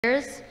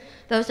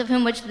those of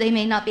whom which they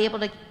may not be able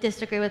to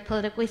disagree with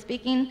politically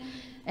speaking.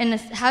 And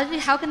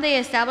how can they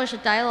establish a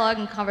dialogue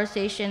and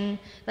conversation,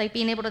 like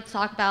being able to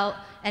talk about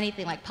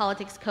anything like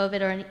politics,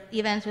 COVID, or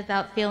events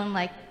without feeling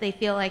like they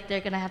feel like they're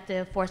going to have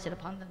to force it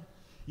upon them?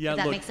 Yeah, if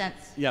that makes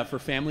sense. Yeah, for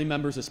family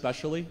members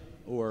especially,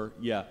 or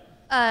yeah.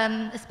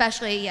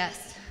 Especially,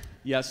 yes.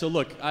 Yeah. So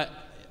look,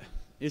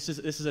 this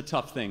is a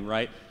tough thing,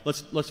 right?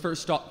 Let's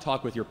first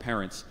talk with your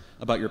parents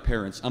about your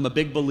parents. I'm a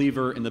big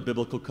believer in the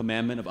biblical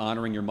commandment of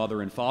honoring your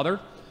mother and father.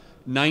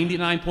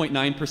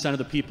 99.9% of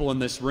the people in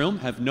this room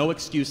have no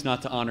excuse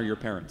not to honor your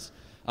parents.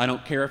 I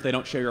don't care if they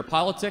don't share your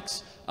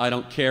politics. I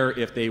don't care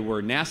if they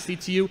were nasty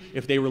to you.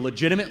 If they were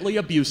legitimately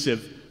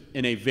abusive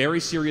in a very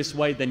serious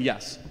way, then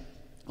yes.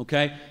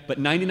 Okay? But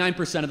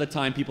 99% of the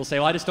time people say,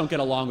 well, I just don't get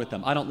along with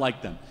them. I don't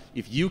like them.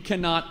 If you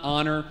cannot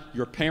honor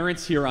your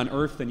parents here on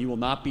earth, then you will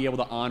not be able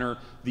to honor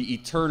the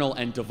eternal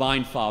and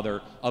divine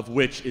Father, of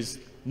which is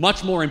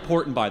much more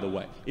important, by the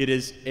way. It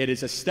is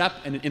a step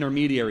and an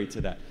intermediary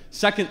to that.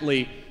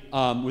 Secondly,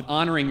 with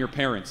honoring your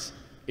parents,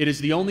 it is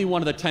the only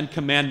one of the 10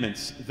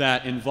 commandments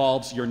that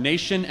involves your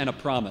nation and a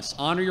promise.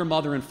 Honor your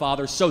mother and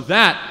father so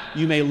that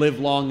you may live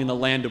long in the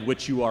land of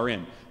which you are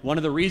in. One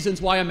of the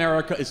reasons why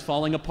America is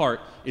falling apart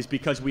is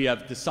because we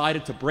have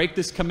decided to break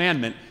this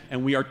commandment,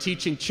 and we are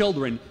teaching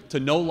children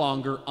to no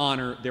longer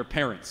honor their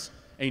parents.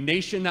 A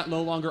nation that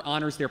no longer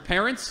honors their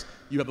parents,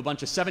 you have a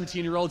bunch of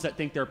 17-year-olds that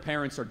think their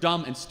parents are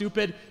dumb and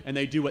stupid, and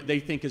they do what they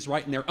think is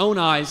right in their own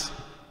eyes,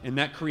 and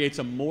that creates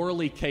a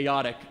morally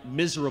chaotic,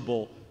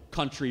 miserable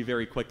country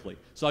very quickly.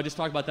 So I just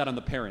talked about that on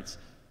the parents.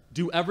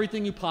 Do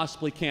everything you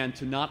possibly can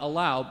to not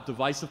allow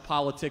divisive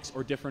politics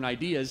or different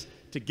ideas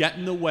to get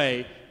in the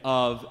way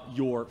of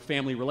your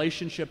family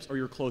relationships or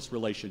your close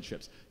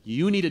relationships.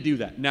 You need to do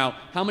that. Now,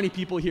 how many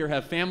people here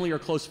have family or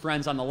close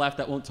friends on the left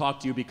that won't talk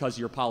to you because of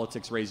your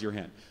politics? Raise your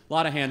hand. A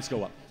lot of hands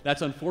go up.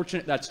 That's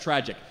unfortunate. That's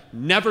tragic.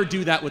 Never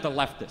do that with a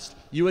leftist.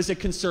 You as a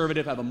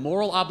conservative have a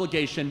moral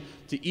obligation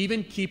to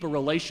even keep a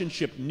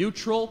relationship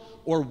neutral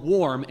or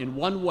warm in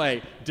one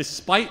way,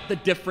 despite the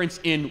difference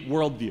in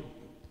worldview.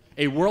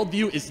 A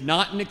worldview is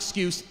not an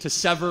excuse to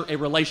sever a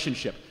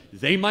relationship.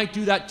 They might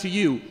do that to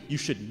you. You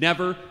should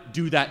never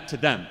do that to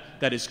them.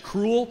 That is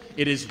cruel,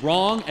 it is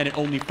wrong, and it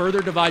only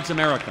further divides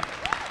America.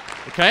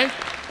 Okay?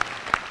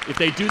 If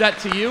they do that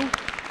to you,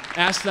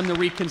 ask them to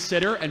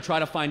reconsider and try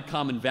to find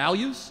common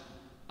values.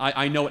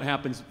 I know it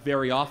happens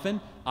very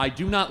often. I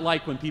do not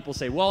like when people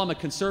say, well, I'm a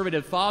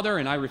conservative father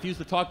and I refuse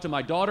to talk to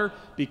my daughter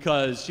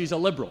because she's a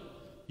liberal.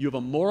 You have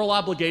a moral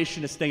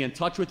obligation to stay in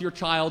touch with your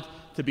child,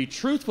 to be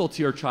truthful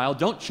to your child.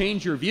 Don't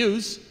change your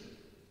views.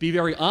 Be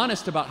very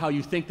honest about how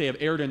you think they have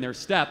erred in their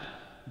step,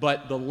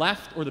 but the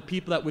left or the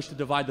people that wish to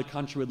divide the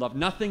country would love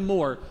nothing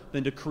more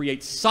than to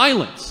create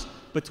silence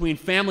between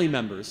family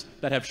members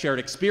that have shared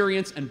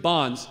experience and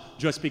bonds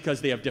just because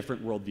they have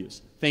different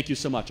worldviews. Thank you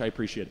so much. I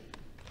appreciate it.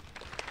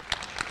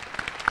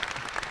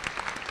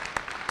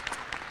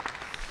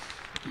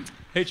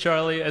 Hey,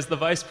 Charlie. As the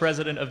vice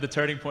president of the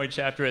Turning Point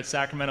chapter at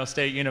Sacramento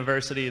State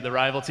University, the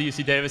rival to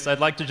UC Davis, I'd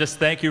like to just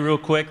thank you real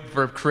quick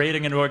for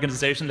creating an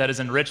organization that has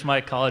enriched my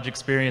college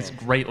experience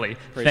greatly.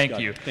 Thank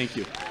you. Thank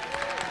you.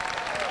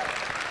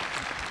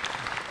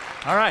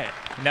 All right,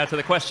 now to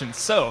the questions.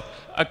 So,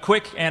 a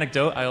quick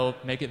anecdote, I'll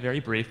make it very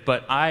brief,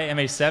 but I am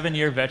a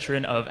 7-year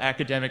veteran of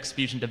academic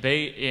speech and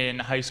debate in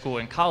high school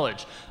and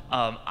college.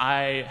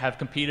 I have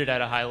competed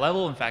at a high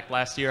level. In fact,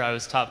 last year I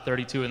was top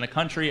 32 in the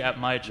country at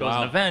my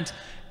chosen event.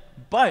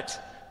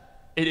 But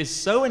it is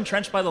so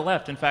entrenched by the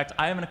left. In fact,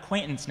 I have an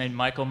acquaintance named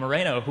Michael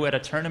Moreno who at a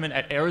tournament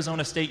at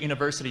Arizona State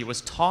University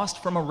was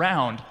tossed from a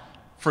round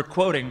for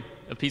quoting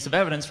a piece of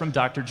evidence from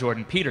Dr.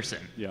 Jordan Peterson.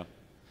 Yeah.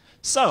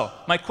 So,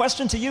 my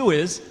question to you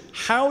is,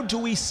 how do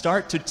we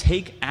start to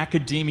take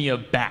academia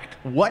back?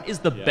 What is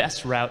the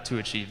best route to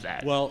achieve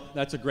that? Well,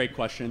 that's a great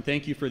question.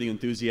 Thank you for the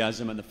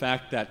enthusiasm, and the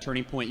fact that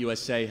Turning Point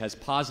USA has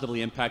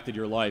positively impacted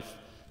your life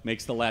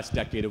makes the last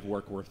decade of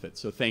work worth it.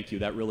 So thank you.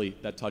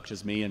 That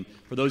touches me. And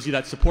for those of you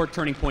that support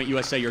Turning Point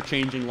USA, you're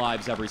changing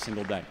lives every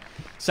single day.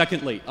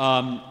 Secondly,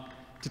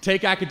 to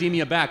take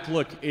academia back,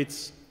 look,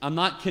 I'm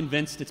not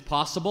convinced it's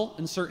possible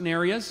in certain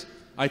areas.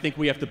 I think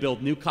we have to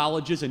build new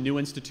colleges and new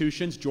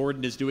institutions.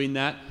 Jordan is doing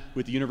that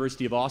with the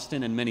University of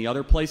Austin and many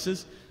other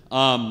places.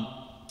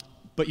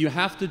 But you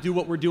have to do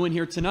what we're doing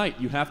here tonight.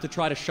 You have to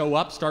try to show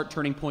up, start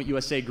Turning Point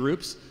USA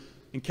groups.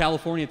 In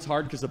California, it's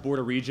hard because the Board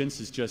of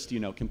Regents is just,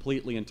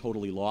 completely and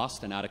totally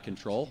lost and out of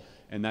control,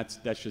 and that's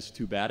just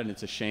too bad, and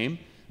it's a shame.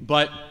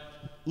 But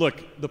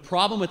look, the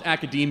problem with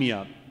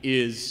academia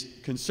is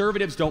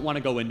conservatives don't want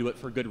to go into it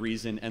for good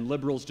reason, and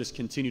liberals just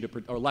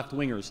or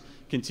left-wingers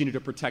continue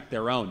to protect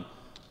their own.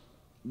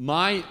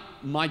 My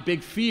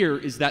big fear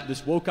is that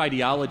this woke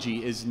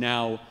ideology is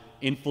now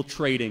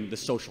infiltrating the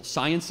social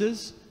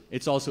sciences.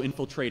 It's also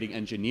infiltrating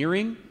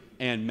engineering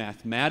and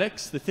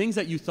mathematics, the things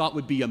that you thought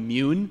would be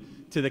immune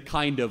to the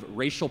kind of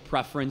racial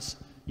preference,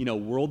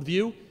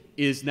 worldview,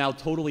 is now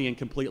totally and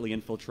completely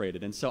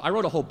infiltrated. And so I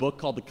wrote a whole book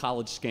called The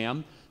College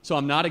Scam, so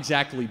I'm not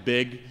exactly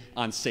big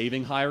on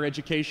saving higher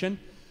education.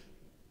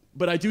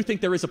 But I do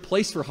think there is a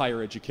place for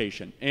higher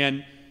education.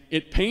 And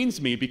it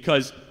pains me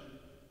because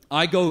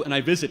I go and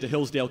I visit to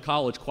Hillsdale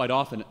College quite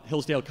often.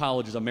 Hillsdale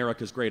College is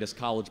America's greatest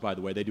college, by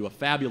the way. They do a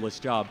fabulous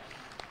job.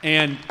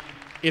 And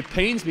it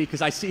pains me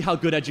because I see how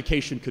good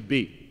education could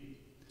be.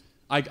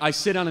 I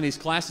sit down in these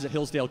classes at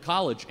Hillsdale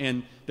College,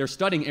 and they're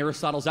studying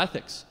Aristotle's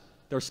Ethics.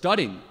 They're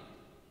studying,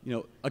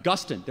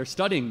 Augustine. They're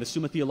studying the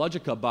Summa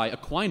Theologica by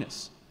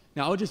Aquinas.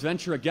 Now, I would just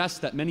venture a guess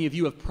that many of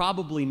you have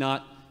probably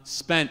not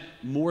spent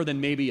more than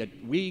maybe a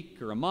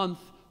week or a month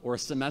or a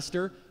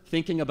semester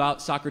thinking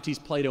about Socrates,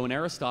 Plato, and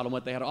Aristotle and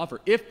what they had to offer.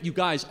 If you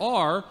guys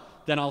are,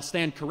 then I'll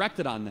stand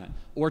corrected on that.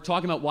 Or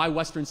talking about why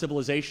Western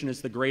civilization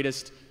is the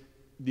greatest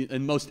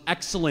and most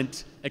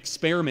excellent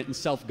experiment in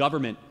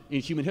self-government in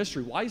human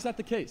history. Why is that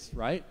the case,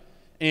 right?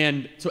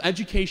 And so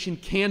education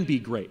can be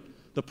great.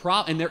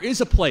 And there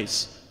is a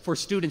place for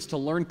students to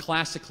learn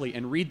classically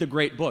and read the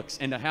great books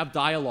and to have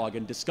dialogue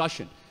and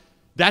discussion.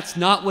 That's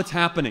not what's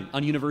happening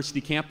on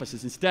university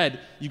campuses. Instead,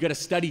 you get a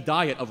steady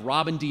diet of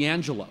Robin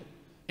DiAngelo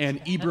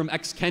and Ibram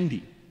X.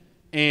 Kendi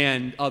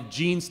and of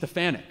Gene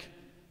Stefanik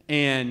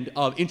and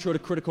of Intro to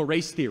Critical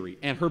Race Theory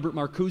and Herbert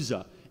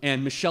Marcuse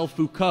and Michel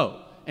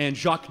Foucault and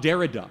Jacques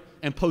Derrida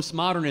and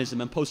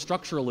postmodernism and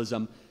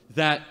post-structuralism,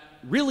 that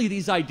really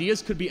these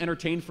ideas could be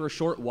entertained for a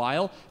short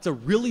while. It's a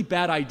really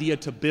bad idea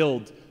to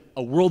build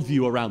a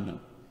worldview around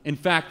them. In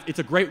fact, it's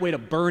a great way to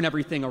burn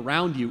everything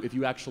around you if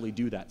you actually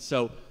do that.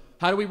 So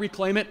how do we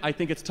reclaim it? I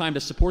think it's time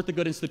to support the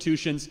good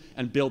institutions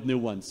and build new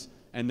ones,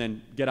 and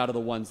then get out of the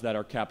ones that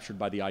are captured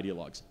by the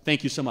ideologues.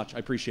 Thank you so much. I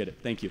appreciate it.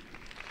 Thank you.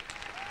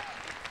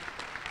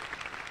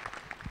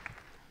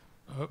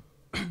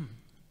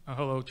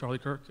 Hello, Charlie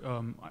Kirk.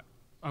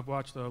 I've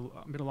watched,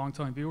 I've been a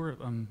long-time viewer.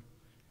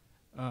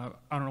 I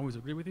don't always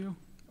agree with you,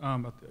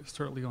 but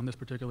certainly on this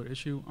particular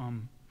issue.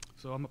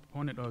 So I'm a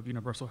proponent of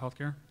universal health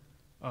care,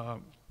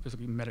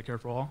 basically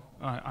Medicare for all.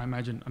 I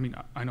imagine,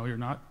 I know you're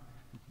not.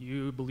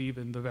 You believe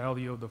in the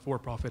value of the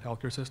for-profit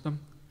healthcare system.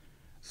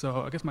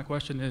 So I guess my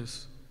question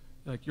is,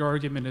 like, your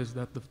argument is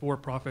that the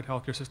for-profit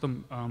healthcare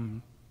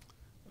system,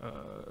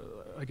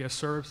 I guess,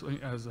 serves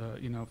as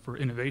for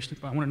innovation.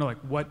 I want to know, like,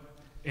 what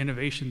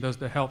innovation does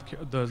the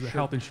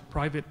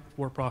private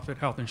for-profit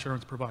health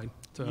insurance provide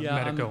to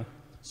Medico?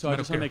 So I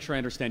just want to make sure I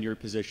understand your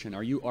position.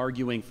 Are you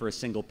arguing for a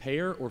single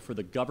payer or for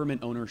the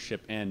government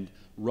ownership and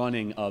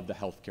running of the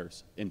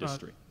healthcare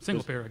industry?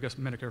 Single payer, I guess,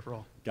 Medicare for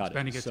all. Got it.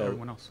 Expanding it to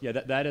everyone else. Yeah,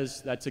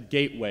 that's a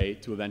gateway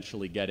to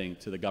eventually getting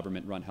to the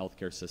government-run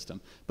healthcare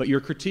system. But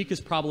your critique is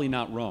probably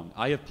not wrong.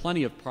 I have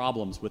plenty of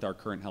problems with our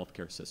current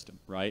healthcare system,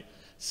 right?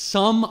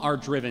 Some are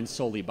driven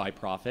solely by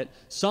profit.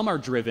 Some are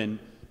driven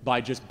by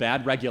just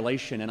bad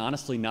regulation and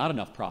honestly not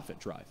enough profit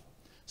drive.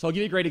 So I'll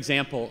give you a great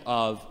example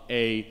of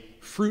a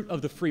fruit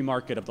of the free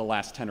market of the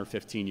last 10 or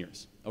 15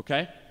 years,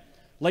 okay?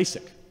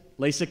 LASIK.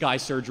 LASIK eye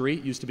surgery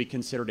used to be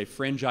considered a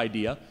fringe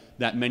idea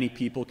that many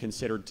people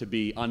considered to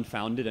be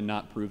unfounded and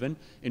not proven.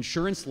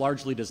 Insurance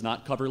largely does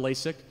not cover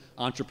LASIK.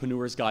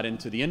 Entrepreneurs got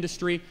into the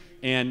industry,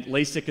 and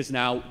LASIK is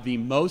now the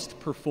most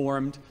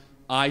performed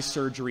eye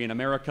surgery in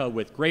America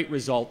with great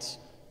results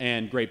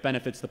and great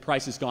benefits. The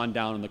price has gone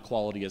down and the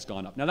quality has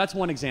gone up. Now that's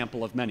one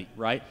example of many,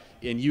 right?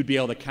 And you'd be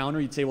able to counter,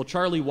 you'd say, well,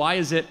 Charlie, why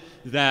is it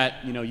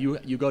that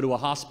you go to a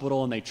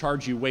hospital and they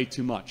charge you way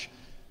too much?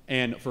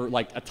 And for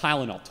like a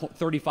Tylenol,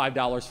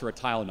 $35 for a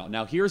Tylenol.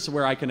 Now here's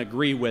where I can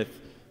agree with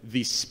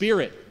the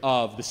spirit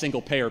of the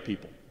single payer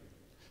people,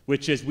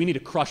 which is we need to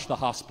crush the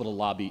hospital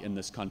lobby in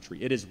this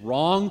country. It is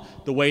wrong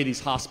the way these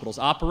hospitals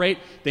operate.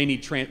 We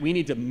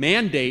need to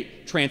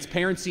mandate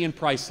transparency in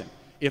pricing.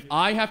 If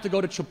I have to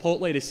go to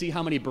Chipotle to see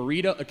how many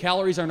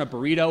calories are in a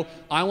burrito,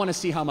 I want to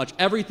see how much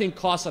everything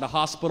costs at a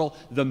hospital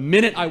the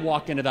minute I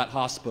walk into that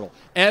hospital.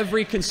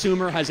 Every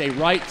consumer has a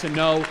right to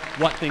know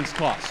what things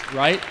cost,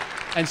 right?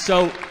 And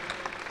so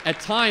at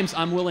times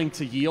I'm willing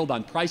to yield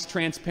on price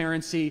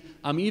transparency.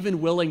 I'm even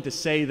willing to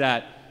say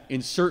that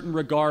in certain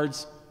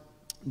regards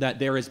that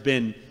there has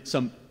been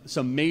some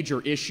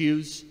major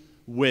issues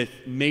with,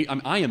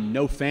 I am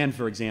no fan,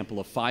 for example,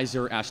 of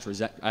Pfizer,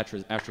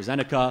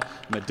 AstraZeneca,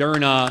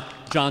 Moderna,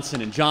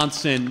 Johnson &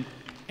 Johnson.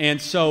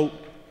 And so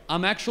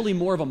I'm actually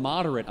more of a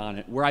moderate on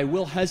it, where I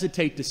will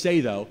hesitate to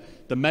say, though,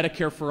 the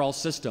Medicare for All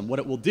system, what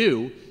it will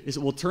do is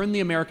it will turn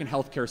the American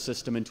healthcare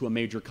system into a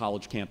major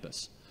college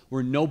campus,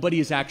 where nobody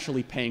is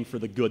actually paying for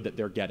the good that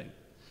they're getting.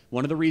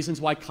 One of the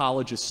reasons why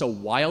college is so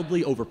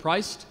wildly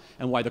overpriced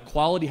and why the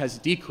quality has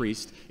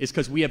decreased is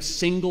because we have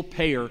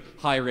single-payer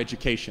higher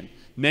education.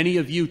 Many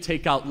of you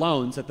take out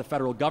loans that the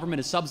federal government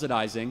is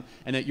subsidizing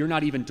and that you're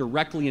not even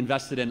directly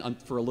invested in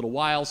for a little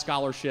while,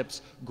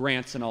 scholarships,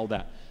 grants, and all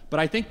that. But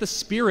I think the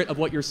spirit of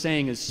what you're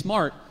saying is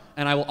smart,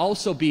 and I will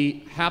also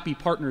be happy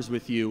partners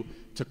with you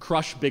to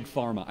crush Big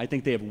Pharma. I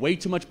think they have way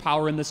too much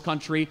power in this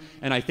country,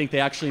 and I think they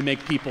actually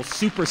make people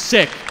super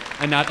sick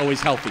and not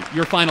always healthy.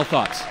 Your final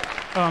thoughts?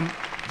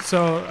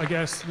 So I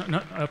guess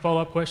a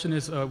follow-up question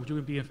is, would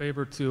you be in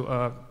favor to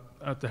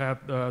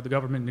have the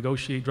government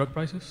negotiate drug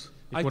prices?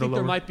 I think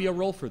there might be a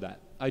role for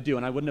that. I do,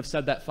 and I wouldn't have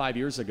said that 5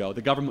 years ago.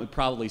 The government would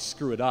probably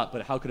screw it up,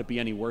 but how could it be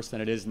any worse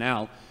than it is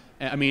now?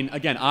 I mean,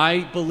 again,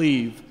 I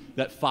believe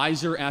that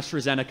Pfizer,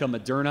 AstraZeneca,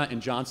 Moderna,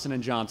 and Johnson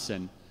 &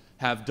 Johnson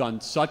have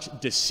done such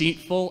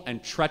deceitful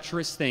and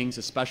treacherous things,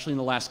 especially in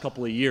the last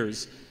couple of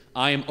years.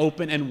 I am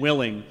open and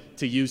willing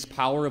to use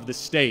power of the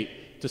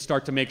state to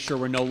start to make sure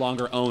we're no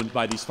longer owned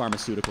by these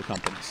pharmaceutical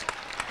companies.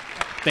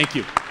 Thank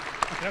you.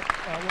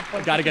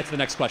 I've got to get to the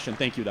next question.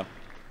 Thank you, though.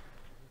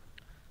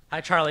 Hi,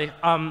 Charlie.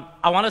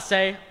 I want to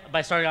say,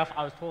 by starting off,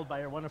 I was told by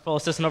your wonderful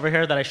assistant over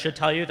here that I should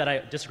tell you that I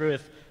disagree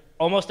with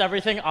almost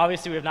everything.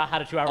 Obviously, we have not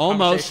had a 2-hour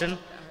conversation.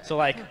 So,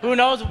 like, who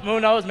knows? Who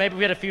knows? Maybe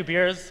we had a few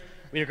beers.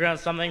 We agree on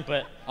something,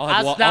 but I'll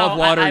have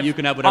water. You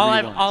can have whatever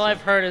you want. All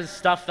I've heard is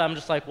stuff that I'm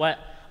just like, what?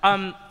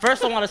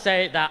 First, I want to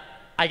say that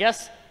I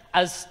guess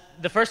as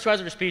the first 2 hours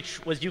of your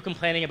speech was you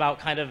complaining about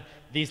kind of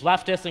these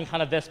leftists and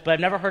kind of this, but I've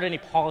never heard any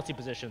policy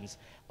positions.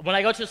 When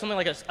I go to something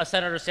like a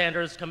Senator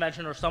Sanders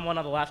convention or someone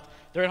on the left,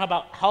 they're going to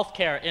talk about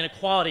healthcare,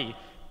 inequality,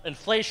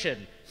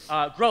 inflation,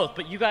 growth,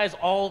 but you guys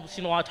all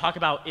seem to want to talk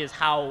about is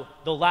how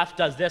the left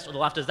does this or the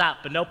left does that,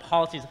 but no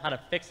policies of how to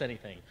fix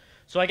anything.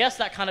 So I guess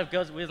that kind of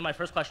goes with my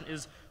first question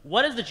is,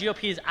 what is the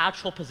GOP's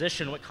actual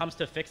position when it comes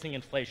to fixing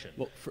inflation?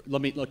 Well,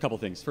 a couple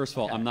things. First of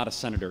all, I'm not a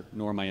senator,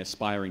 nor am I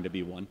aspiring to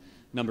be one.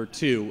 Number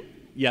two,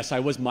 yes, I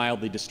was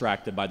mildly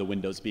distracted by the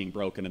windows being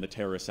broken and the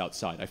terrorists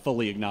outside. I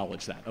fully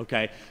acknowledge that,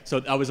 okay?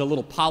 So I was a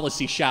little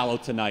policy shallow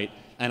tonight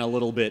and a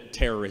little bit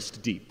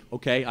terrorist deep,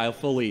 okay? I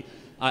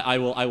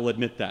will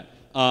admit that.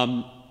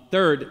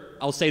 Third,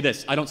 I'll say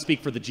this. I don't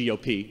speak for the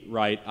GOP,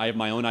 right? I have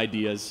my own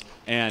ideas,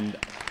 and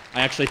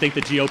I actually think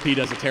the GOP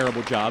does a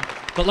terrible job.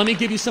 But let me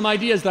give you some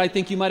ideas that I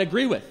think you might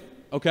agree with,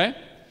 okay?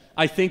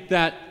 I think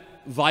that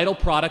vital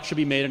products should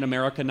be made in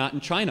America, not in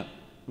China.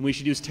 And we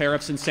should use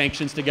tariffs and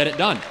sanctions to get it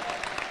done.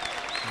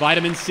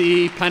 Vitamin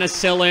C,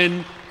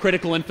 penicillin,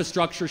 critical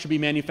infrastructure should be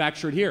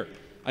manufactured here.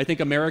 I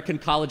think American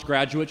college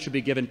graduates should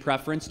be given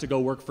preference to go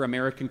work for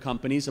American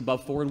companies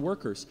above foreign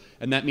workers.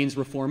 And that means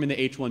reforming the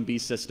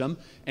H-1B system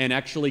and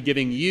actually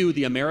giving you,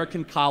 the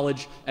American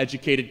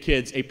college-educated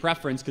kids, a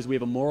preference because we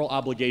have a moral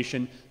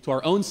obligation to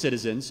our own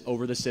citizens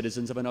over the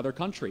citizens of another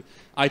country.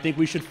 I think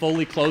we should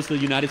fully close the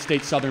United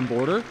States southern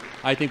border.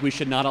 I think we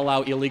should not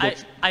allow illegal...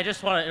 I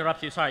just want to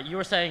interrupt you. Sorry. You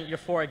were saying you're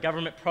for a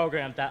government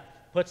program that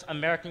puts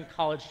American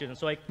college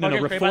students. So like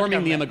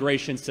reforming the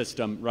immigration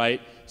system,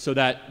 right, so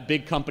that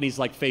big companies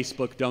like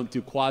Facebook don't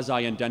do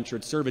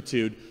quasi-indentured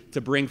servitude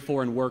to bring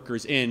foreign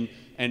workers in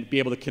and be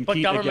able to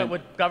compete. But that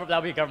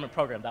would be a government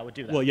program that would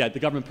do that. Well, yeah, the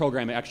government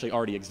program actually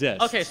already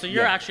exists. Okay, so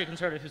you're actually a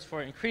conservative who's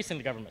for increasing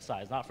the government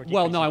size, not for decreasing.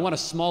 Well, no, I want a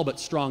small but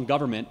strong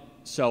government.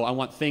 So I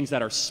want things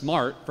that are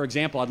smart. For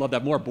example, I'd love to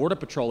have more Border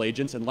Patrol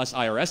agents and less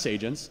IRS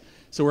agents.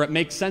 So where it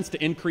makes sense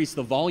to increase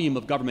the volume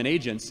of government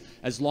agents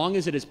as long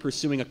as it is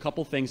pursuing a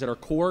couple things that are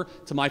core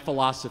to my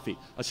philosophy.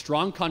 A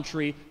strong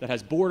country that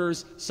has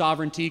borders,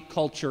 sovereignty,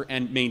 culture,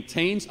 and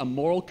maintains a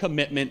moral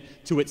commitment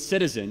to its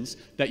citizens,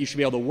 that you should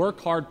be able to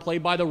work hard, play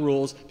by the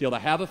rules, be able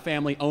to have a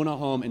family, own a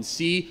home, and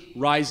see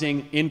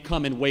rising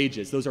income and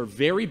wages. Those are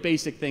very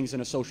basic things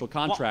in a social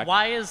contract.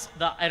 Why is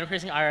the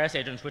increasing IRS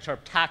agents, which are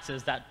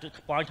taxes that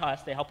belong to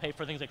us, they help pay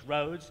for things like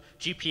roads,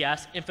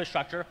 GPS,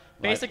 infrastructure,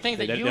 basic things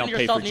that you and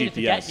yourself needed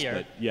to get here.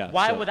 Yeah,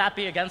 why would that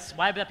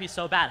be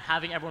so bad,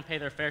 having everyone pay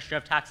their fair share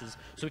of taxes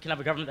so we can have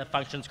a government that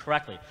functions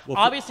correctly? Well,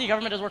 obviously,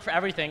 government does work for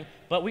everything,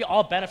 but we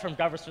all benefit from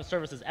government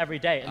services every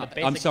day.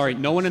 I'm sorry,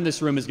 no one in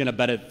this room is going to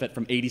benefit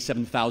from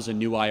 87,000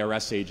 new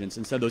IRS agents.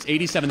 Instead, those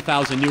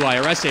 87,000 new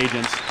IRS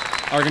agents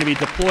are going to be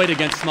deployed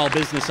against small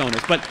business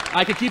owners. But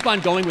I could keep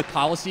on going with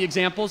policy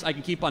examples. I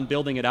can keep on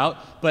building it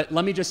out. But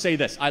let me just say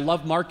this. I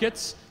love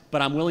markets,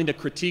 but I'm willing to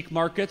critique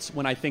markets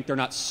when I think they're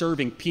not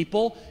serving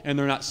people and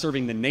they're not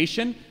serving the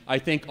nation. I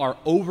think our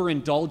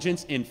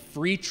overindulgence in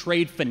free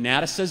trade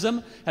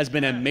fanaticism has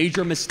been a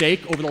major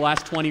mistake over the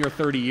last 20 or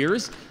 30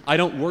 years. I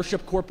don't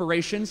worship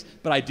corporations,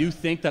 but I do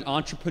think that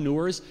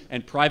entrepreneurs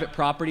and private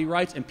property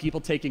rights and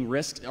people taking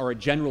risks are a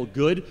general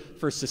good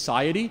for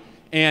society.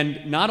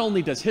 And not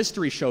only does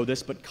history show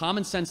this, but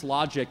common sense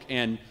logic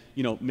and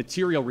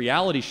material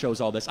reality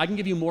shows all this. I can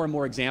give you more and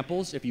more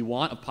examples if you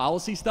want of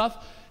policy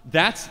stuff.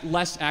 That's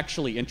less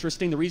actually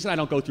interesting. The reason I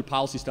don't go through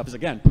policy stuff is,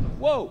 again,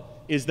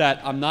 is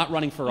that I'm not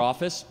running for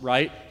office,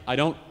 right? I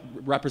don't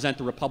represent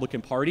the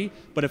Republican Party.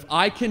 But if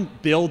I can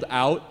build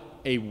out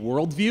a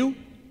worldview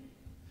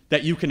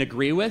that you can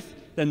agree with,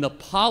 then the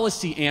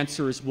policy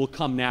answers will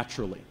come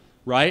naturally,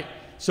 right?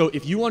 So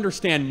if you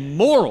understand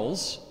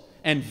morals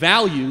and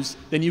values,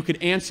 then you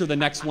could answer the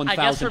next 1,000 policy questions.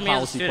 I guess for me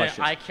as a student,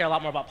 I care a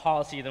lot more about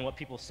policy than what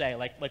people say.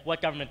 Like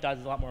what government does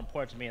is a lot more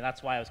important to me, and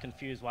that's why I was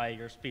confused why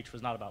your speech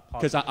was not about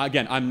policy. Because,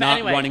 again, I'm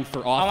not running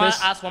for office. I want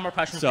to ask one more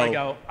question before I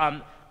go.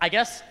 I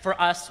guess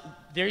for us,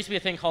 there used to be a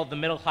thing called the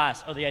middle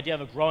class, or the idea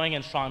of a growing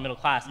and strong middle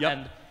class. Yep.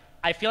 And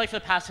I feel like for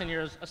the past 10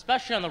 years,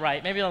 especially on the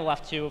right, maybe on the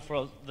left too,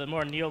 for the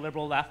more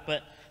neoliberal left,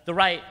 but the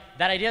right,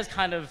 that idea is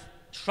kind of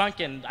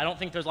shrunken. I don't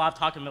think there's a lot of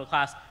talk of middle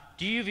class.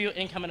 Do you view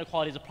income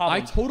inequality as a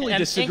problem? I totally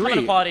disagree. Income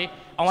inequality,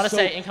 I want to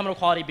say income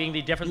inequality being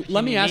the difference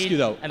between the need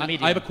and the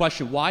median. I have a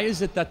question. Why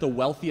is it that the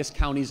wealthiest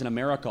counties in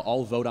America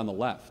all vote on the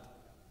left?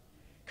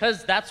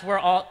 Because that's where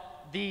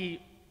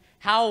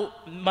how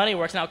money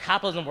works and how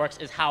capitalism works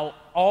is how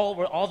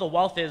all the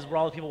wealth is where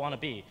all the people want to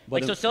be.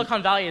 Like, so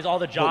Silicon Valley is all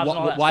the jobs and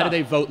all that Why stuff. do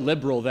they vote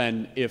liberal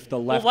then if the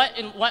left... Well,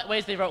 in what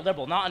ways they vote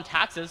liberal? Not on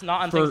taxes,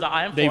 not on things that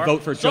I am for. They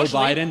vote for Joe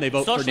Biden, they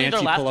vote for Socially, Nancy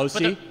they're left,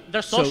 Pelosi. But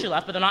they're socially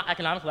left, but they're not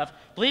economically left.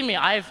 Believe me,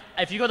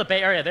 if you go to the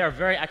Bay Area, they are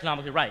very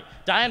economically right.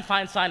 Dianne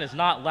Feinstein is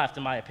not left,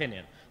 in my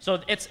opinion. So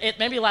it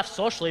may be left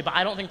socially, but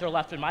I don't think they're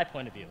left in my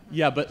point of view.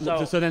 Yeah, but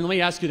so then let me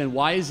ask you then,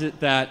 why is it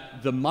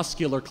that the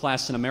muscular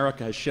class in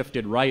America has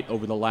shifted right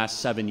over the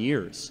last 7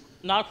 years?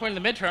 Not according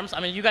to the midterms.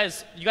 I mean, you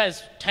guys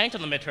tanked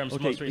on the midterms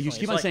most recently. You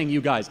keep on saying you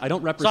guys. I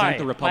don't represent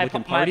the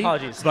Republican Party. My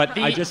apologies. But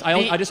I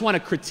just want to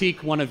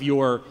critique one of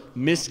your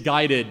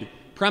misguided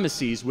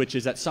premises, which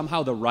is that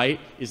somehow the right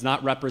is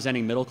not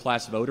representing middle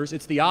class voters.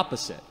 It's the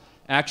opposite.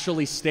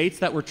 Actually, states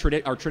that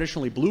are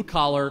traditionally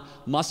blue-collar,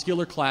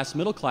 muscular class,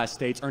 middle-class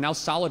states are now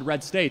solid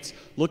red states.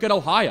 Look at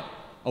Ohio.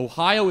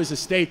 Ohio is a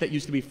state that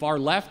used to be far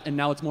left, and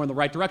now it's more in the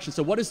right direction.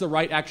 So what is the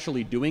right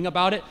actually doing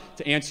about it?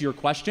 To answer your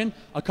question,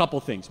 a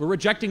couple things. We're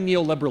rejecting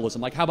neoliberalism.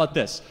 Like, how about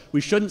this?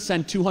 We shouldn't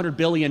send $200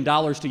 billion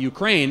to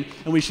Ukraine,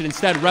 and we should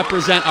instead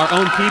represent our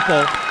own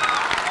people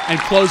and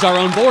close our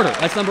own border.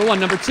 That's number one.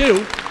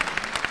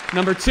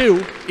 Number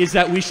two is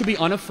that we should be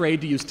unafraid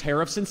to use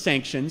tariffs and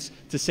sanctions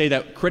to say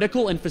that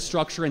critical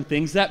infrastructure and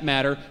things that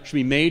matter should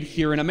be made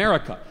here in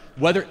America.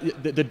 Whether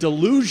the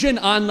delusion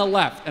on the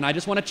left, and I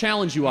just want to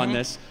challenge you on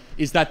this,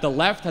 is that the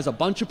left has a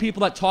bunch of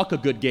people that talk a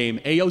good game,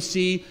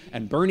 AOC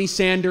and Bernie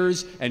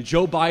Sanders and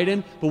Joe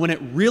Biden, but when it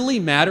really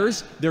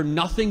matters, they're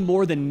nothing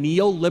more than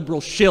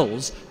neoliberal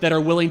shills that are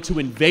willing to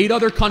invade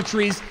other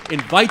countries,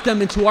 invite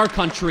them into our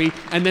country,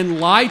 and then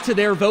lie to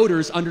their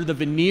voters under the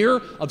veneer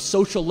of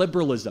social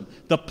liberalism.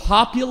 The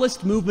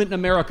populist movement in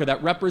America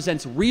that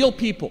represents real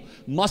people,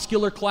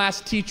 muscular class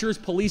teachers,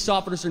 police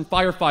officers, and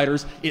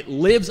firefighters, it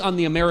lives on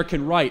the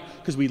American right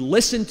because we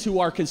listen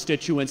to our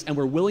constituents and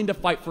we're willing to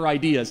fight for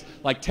ideas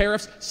like tariffs,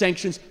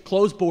 sanctions,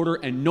 closed border,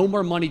 and no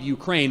more money to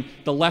Ukraine.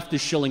 The left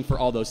is shilling for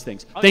all those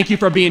things. Thank you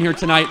for being here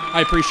tonight.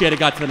 I appreciate it.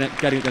 Getting to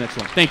the next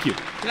one. Thank you.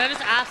 Can I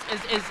just ask,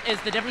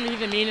 is the difference between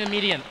the mean and the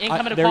median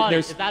income inequality,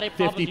 there's is that a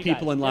problem 50 to you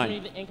people in guys?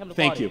 line.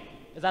 Thank you.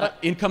 Is that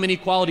income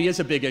inequality is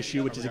a big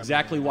issue, which is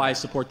exactly why I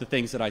support the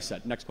things that I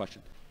said. Next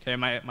question. Okay,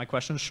 my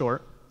question is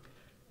short.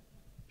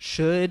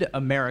 Should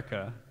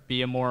America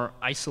be a more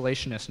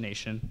isolationist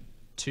nation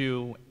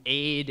to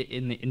aid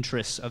in the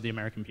interests of the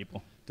American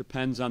people?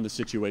 Depends on the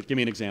situation. Give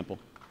me an example.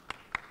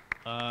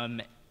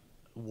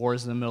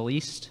 Wars in the Middle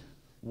East,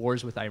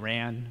 wars with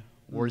Iran,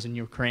 wars in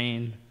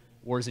Ukraine,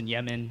 wars in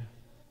Yemen.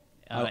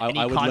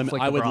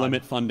 I would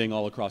limit funding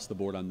all across the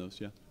board on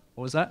those, yeah.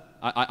 What was that?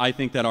 I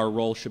think that our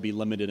role should be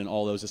limited in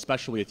all those,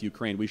 especially with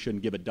Ukraine. We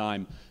shouldn't give a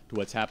dime to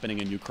what's happening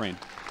in Ukraine.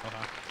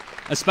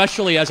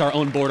 Especially as our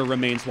own border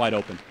remains wide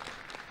open.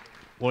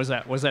 What was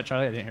that? What was that,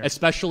 Charlie? I didn't hear.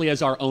 Especially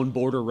as our own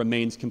border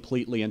remains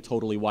completely and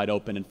totally wide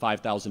open and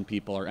 5,000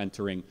 people are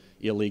entering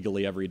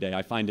illegally every day.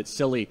 I find it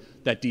silly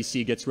that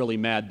D.C. gets really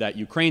mad that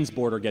Ukraine's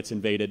border gets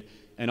invaded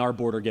and our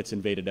border gets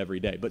invaded every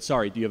day. But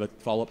sorry, do you have a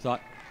follow-up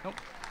thought? Nope.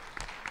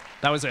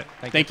 That was it.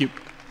 Thank you.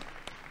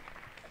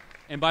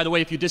 And by the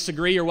way, if you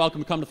disagree, you're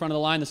welcome to come to the front of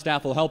the line. The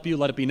staff will help you.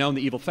 Let it be known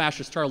the evil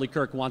fascist Charlie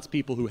Kirk wants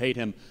people who hate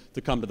him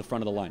to come to the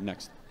front of the line.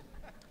 Next.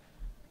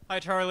 Hi,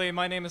 Charlie.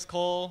 My name is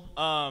Cole.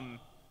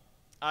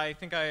 I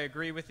think I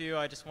agree with you.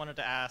 I just wanted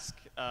to ask,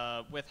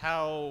 with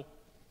how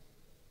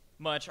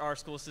much our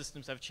school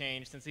systems have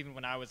changed since even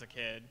when I was a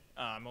kid,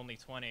 I'm only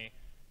 20,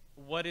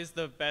 what is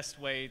the best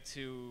way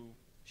to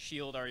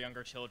shield our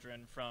younger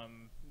children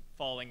from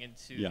falling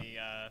into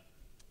the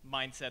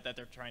mindset that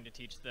they're trying to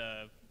teach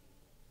the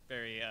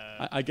very...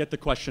 I get the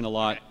question a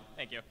lot. Okay,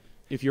 thank you.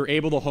 If you're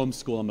able to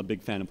homeschool, I'm a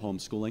big fan of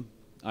homeschooling.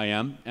 I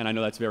am, and I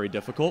know that's very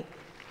difficult.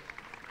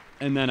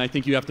 And then I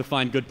think you have to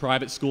find good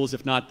private schools,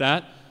 if not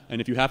that. And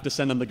if you have to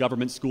send them to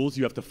government schools,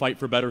 you have to fight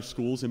for better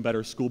schools and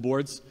better school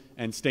boards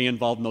and stay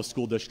involved in those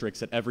school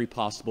districts at every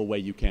possible way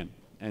you can.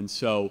 And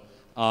so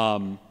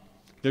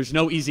there's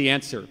no easy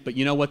answer. But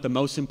you know what the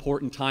most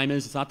important time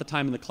is? It's not the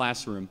time in the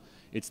classroom.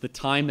 It's the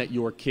time that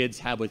your kids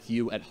have with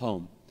you at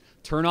home.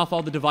 Turn off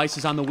all the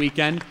devices on the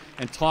weekend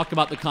and talk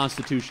about the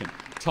Constitution.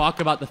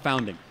 Talk about the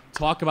founding.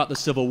 Talk about the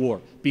Civil War.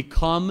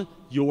 Become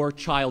your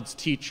child's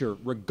teacher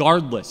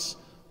regardless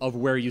of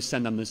where you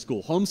send them to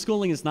school.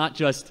 Homeschooling is not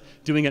just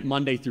doing it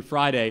Monday through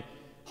Friday.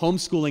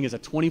 Homeschooling is a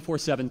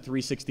 24/7,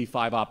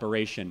 365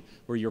 operation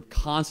where you're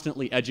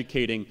constantly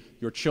educating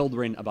your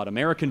children about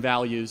American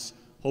values,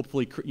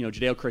 hopefully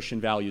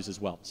Judeo-Christian values as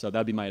well. So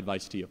that'd be my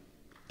advice to you.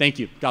 Thank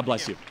you. God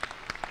bless you.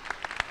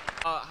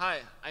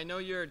 Hi. I know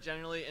you're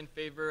generally in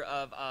favor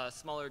of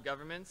smaller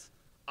governments.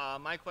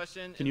 My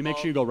question Can you make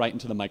sure you go right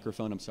into the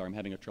microphone? I'm sorry, I'm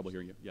having trouble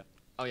hearing you. Yeah.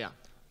 Oh, yeah.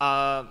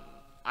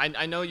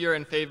 I know you're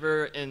in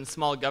favor in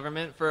small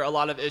government for a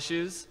lot of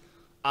issues.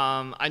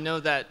 I know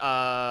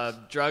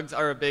that drugs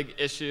are a big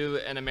issue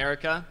in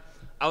America.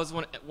 I was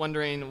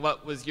wondering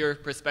what was your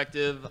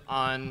perspective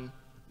on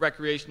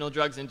recreational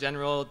drugs in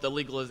general, the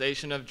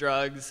legalization of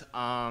drugs,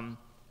 and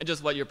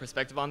just what your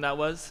perspective on that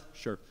was?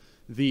 Sure.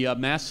 The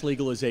mass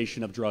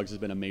legalization of drugs has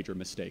been a major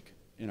mistake.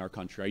 in our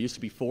country. I used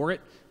to be for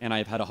it, and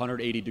I've had a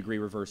 180-degree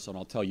reversal, and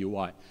I'll tell you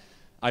why.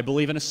 I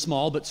believe in a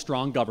small but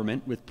strong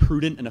government with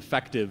prudent and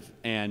effective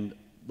and,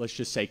 let's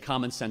just say,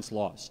 common sense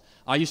laws.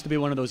 I used to be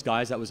one of those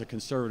guys that was a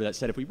conservative that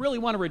said if we really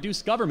want to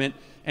reduce government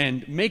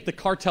and make the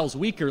cartels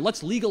weaker,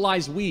 let's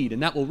legalize weed,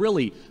 and that will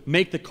really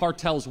make the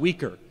cartels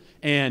weaker.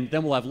 And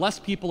then we'll have less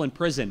people in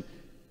prison.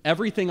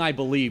 Everything I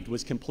believed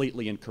was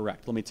completely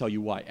incorrect. Let me tell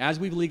you why. As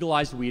we've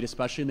legalized weed,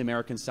 especially in the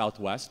American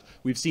Southwest,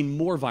 we've seen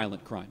more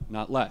violent crime,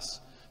 not less.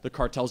 The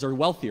cartels are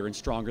wealthier and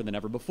stronger than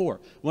ever before.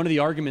 One of the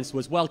arguments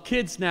was, well,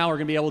 kids now are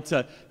going to be able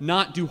to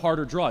not do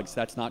harder drugs.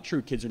 That's not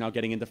true. Kids are now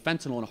getting into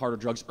fentanyl and harder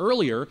drugs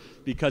earlier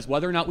because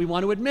whether or not we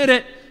want to admit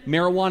it,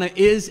 marijuana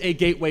is a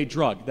gateway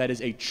drug. That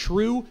is a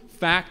true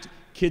fact.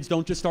 Kids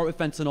don't just start with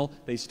fentanyl.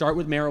 They start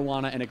with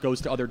marijuana, and it goes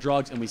to other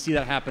drugs, and we see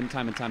that happen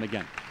time and time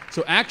again.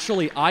 So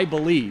actually, I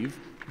believe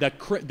that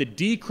the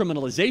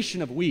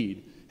decriminalization of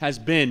weed has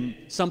been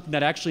something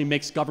that actually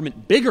makes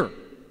government bigger.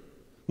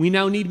 We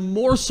now need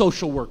more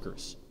social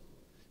workers.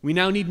 We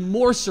now need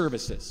more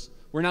services.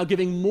 We're now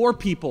giving more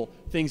people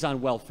things on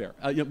welfare,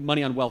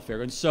 money on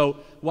welfare. And so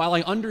while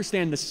I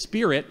understand the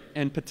spirit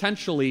and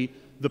potentially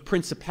the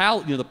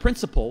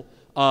principle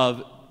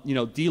of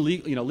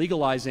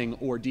legalizing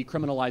or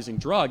decriminalizing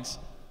drugs,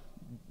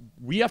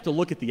 we have to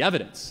look at the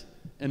evidence.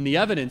 And the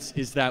evidence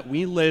is that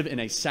we live in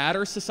a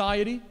sadder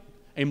society,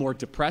 a more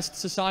depressed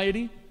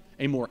society,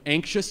 a more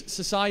anxious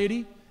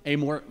society, a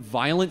more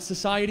violent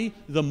society,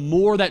 the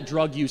more that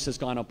drug use has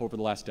gone up over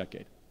the last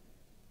decade.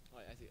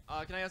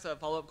 Can I ask a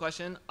follow-up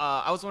question?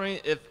 I was wondering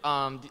if,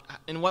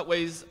 in what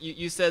ways,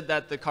 you said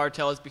that the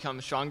cartel has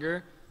become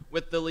stronger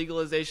with the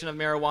legalization of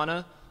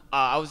marijuana.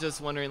 I was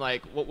just wondering,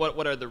 like,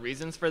 what are the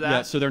reasons for that?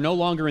 Yeah, so they're no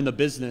longer in the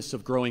business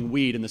of growing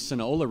weed in the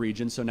Sinaloa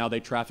region, so now they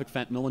traffic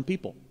fentanyl in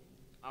people.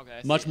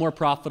 Okay, much more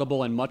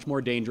profitable and much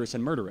more dangerous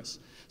and murderous.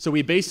 So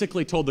we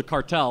basically told the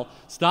cartel,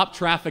 stop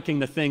trafficking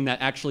the thing that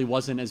actually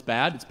wasn't as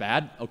bad. It's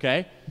bad,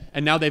 okay?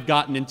 And now they've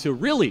gotten into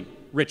really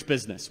rich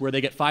business where they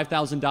get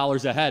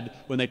 $5,000 a head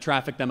when they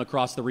traffic them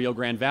across the Rio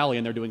Grande Valley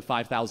and they're doing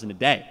 $5,000 a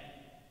day.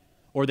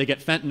 Or they get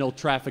fentanyl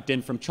trafficked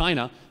in from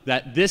China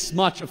that this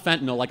much of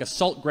fentanyl, like a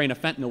salt grain of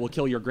fentanyl, will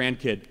kill your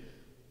grandkid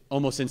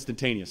almost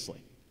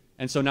instantaneously.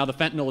 And so now the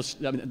fentanyl is,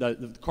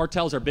 the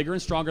cartels are bigger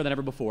and stronger than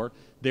ever before.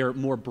 They're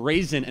more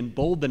brazen and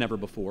bold than ever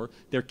before.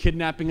 They're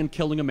kidnapping and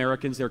killing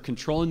Americans. They're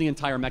controlling the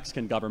entire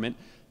Mexican government.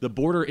 The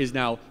border is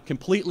now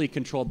completely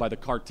controlled by the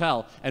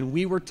cartel. And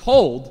we were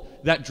told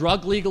that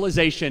drug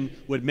legalization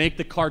would make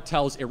the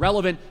cartels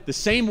irrelevant, the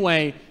same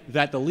way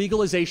that the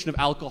legalization of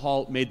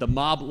alcohol made the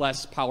mob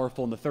less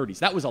powerful in the 30s.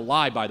 That was a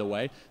lie, by the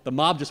way. The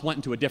mob just went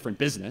into a different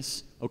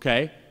business,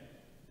 okay?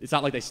 It's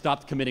not like they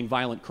stopped committing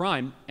violent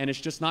crime, and it's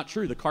just not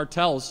true. The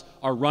cartels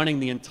are running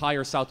the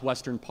entire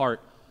southwestern part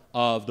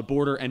of the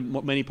border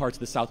and many parts of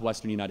the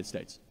southwestern United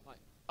States.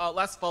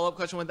 Last follow-up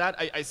question with that.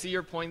 I see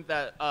your point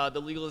that the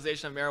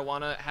legalization of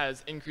marijuana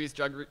has increased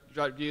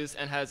drug use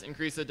and has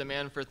increased the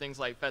demand for things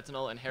like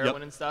fentanyl and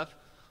heroin and stuff.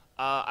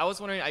 I was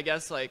wondering, I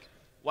guess, like,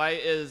 why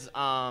is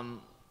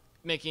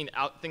making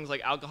things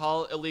like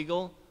alcohol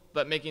illegal,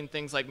 but making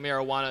things like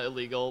marijuana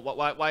illegal?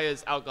 Why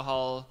is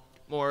alcohol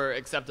more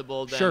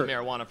acceptable than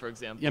marijuana, for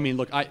example? I mean,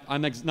 look,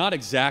 I'm not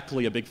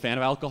exactly a big fan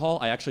of alcohol.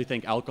 I actually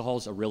think alcohol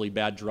is a really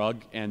bad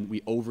drug, and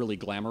we overly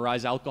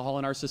glamorize alcohol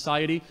in our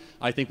society.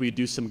 I think we'd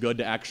do some good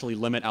to actually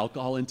limit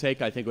alcohol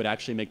intake. I think it would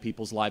actually make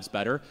people's lives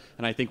better,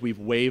 and I think we've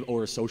waived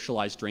or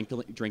socialized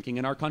drinking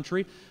in our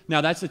country.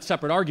 Now, that's a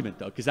separate argument,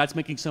 though, because that's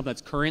making something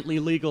that's currently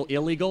legal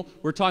illegal.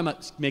 We're talking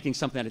about making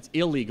something that's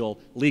illegal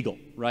legal,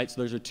 right?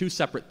 So those are two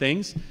separate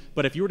things.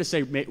 But if you were to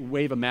say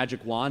wave a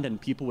magic wand and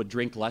people would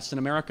drink less in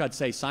America, I'd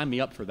say sign me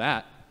up for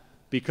that.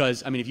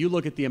 Because, I mean, if you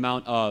look at the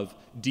amount of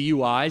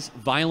DUIs,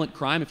 violent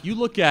crime, if you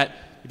look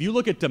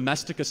at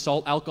domestic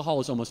assault,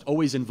 alcohol is almost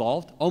always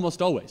involved,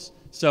 almost always.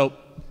 So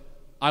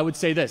I would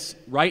say this,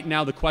 right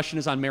now the question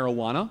is on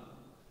marijuana,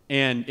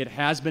 and it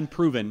has been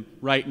proven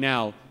right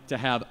now to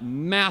have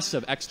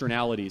massive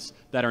externalities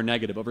that are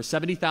negative. Over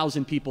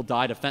 70,000 people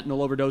died of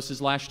fentanyl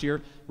overdoses last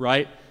year,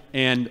 right?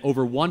 And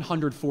over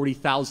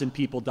 140,000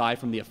 people die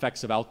from the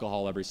effects of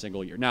alcohol every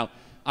single year. Now,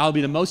 I'll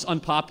be the most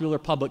unpopular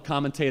public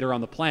commentator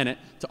on the planet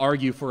to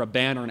argue for a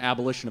ban or an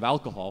abolition of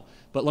alcohol,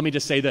 but let me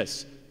just say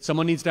this.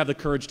 Someone needs to have the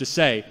courage to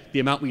say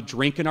the amount we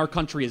drink in our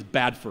country is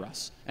bad for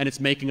us, and it's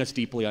making us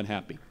deeply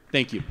unhappy.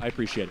 Thank you. I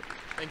appreciate it.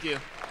 Thank you.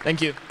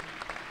 Thank you.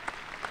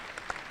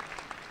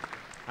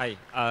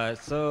 Hi.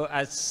 So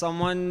as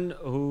someone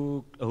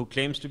who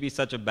claims to be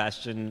such a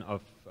bastion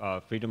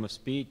of freedom of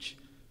speech,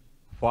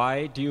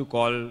 why do you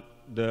call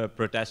the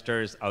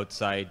protesters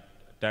outside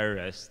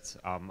terrorists,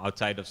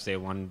 outside of, say,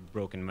 one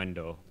broken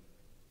window?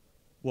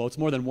 Well, it's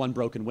more than one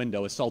broken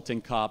window.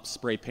 Assaulting cops,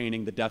 spray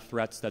painting, the death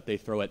threats that they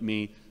throw at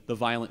me, the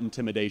violent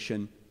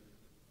intimidation,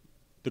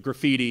 the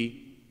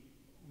graffiti.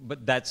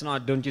 But that's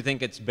not, don't you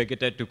think it's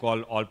bigoted to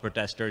call all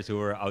protesters who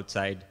are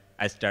outside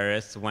as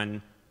terrorists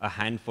when a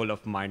handful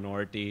of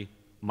minority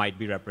might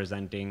be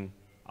representing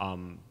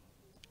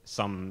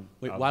some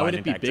Wait, why would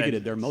it be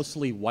bigoted? They're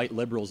mostly white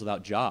liberals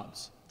without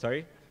jobs.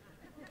 Sorry?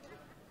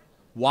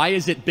 Why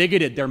is it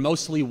bigoted? They're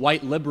mostly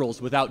white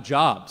liberals without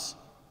jobs.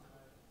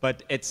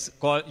 But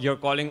you're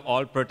calling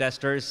all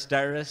protesters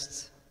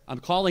terrorists? I'm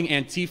calling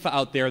Antifa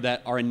out there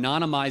that are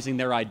anonymizing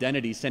their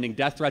identity, sending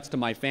death threats to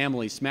my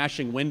family,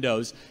 smashing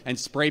windows, and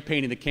spray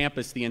painting the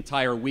campus the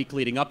entire week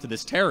leading up to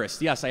this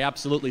terrorist. Yes, I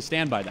absolutely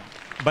stand by that.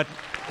 But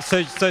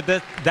so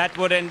that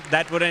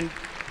wouldn't.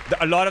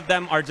 A lot of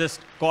them are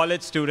just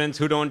college students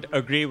who don't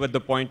agree with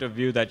the point of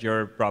view that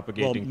you're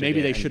propagating. Well,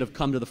 maybe today. they should have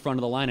come to the front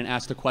of the line and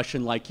asked a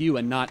question like you,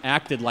 and not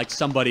acted like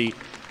somebody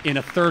in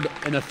a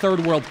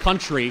third world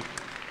country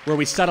where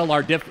they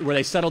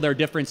settle their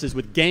differences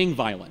with gang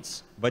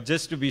violence. But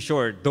just to be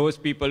sure, those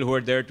people who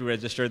are there to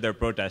register their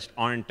protest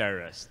aren't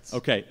terrorists.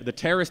 Okay, the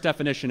terrorist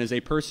definition is a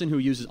person who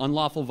uses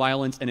unlawful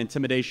violence and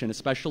intimidation,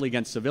 especially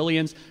against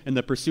civilians, in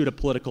the pursuit of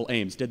political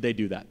aims. Did they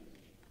do that?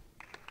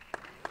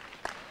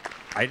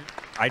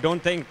 I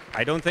don't think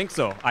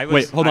so.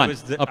 Wait, hold on.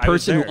 A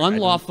person who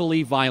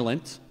unlawfully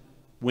violent,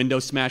 window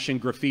smashing,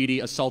 graffiti,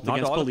 assault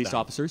against police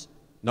officers.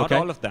 Not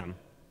all of them.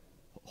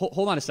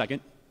 Hold on a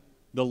second.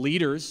 The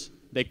leaders,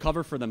 they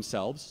cover for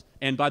themselves.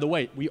 And by the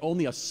way,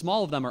 only a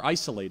small of them are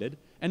isolated,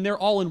 and they're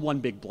all in one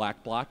big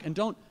black block. And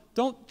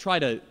don't try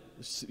to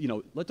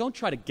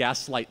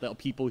gaslight the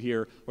people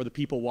here or the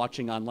people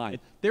watching online.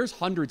 There's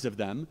hundreds of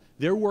them.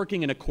 They're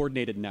working in a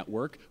coordinated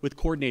network with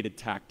coordinated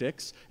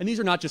tactics. And these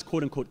are not just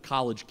quote-unquote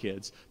college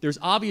kids. There's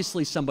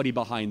obviously somebody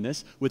behind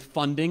this with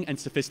funding and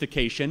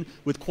sophistication,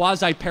 with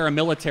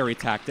quasi-paramilitary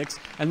tactics.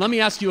 And let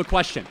me ask you a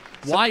question.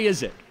 Why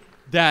is it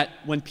that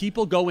when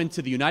people go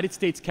into the United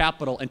States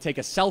Capitol and take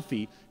a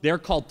selfie, they're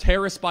called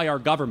terrorists by our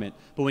government,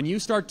 but when you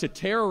start to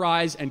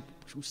terrorize and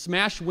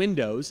smash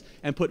windows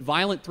and put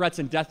violent threats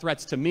and death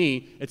threats to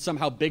me, it's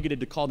somehow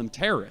bigoted to call them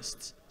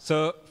terrorists?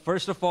 So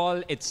first of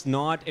all,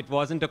 it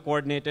wasn't a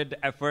coordinated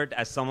effort.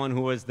 As someone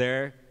who was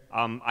there,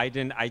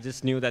 I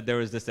just knew that there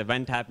was this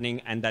event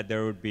happening and that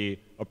there would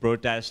be a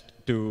protest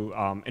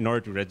in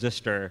order to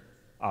register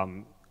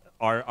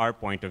our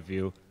point of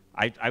view.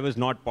 I was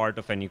not part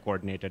of any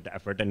coordinated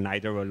effort, and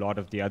neither were a lot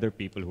of the other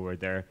people who were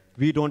there.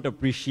 We don't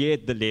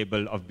appreciate the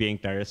label of being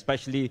terrorist,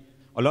 especially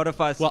a lot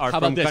of us are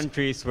from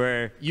countries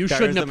where you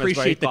shouldn't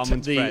appreciate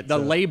the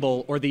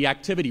label or the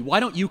activity. Why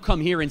don't you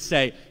come here and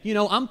say, you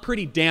know, I'm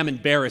pretty damn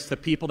embarrassed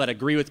that people that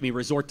agree with me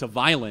resort to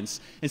violence,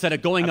 instead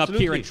of going up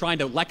here and trying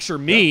to lecture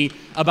me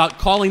about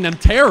calling them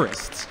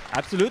terrorists?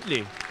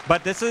 Absolutely.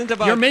 But this isn't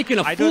about... You're making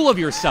a fool of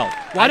yourself.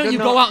 Why don't you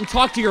go out and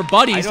talk to your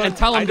buddies and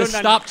tell them to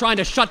stop trying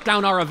to shut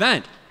down our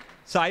event?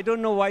 So I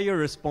don't know why your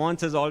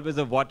response is always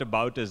a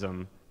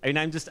whataboutism. I mean,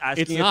 I'm just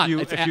asking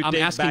I'm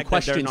asking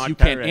questions you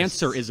can't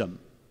answer-ism.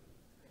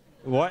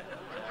 What?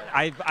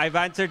 I've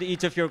answered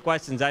each of your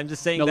questions. I'm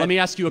just saying that let me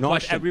ask you a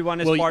question. Not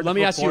everyone is part of Let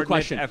me ask you a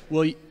question.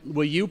 effort.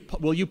 Will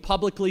you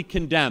publicly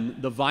condemn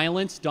the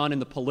violence done in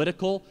the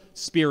political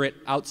spirit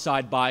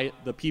outside by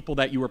the people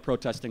that you were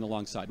protesting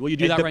alongside? Will you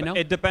do that right now?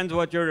 It depends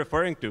what you're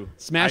referring to.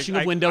 Smashing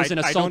of windows and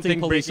assaulting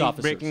police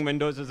officers. Breaking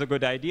windows is a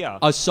good idea.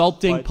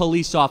 Assaulting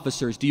police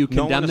officers. Do you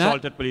condemn that? No one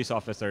assaulted police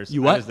officers.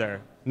 You what? I was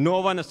there.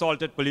 No one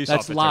assaulted police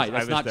officers. That's lie.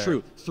 That's not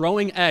true.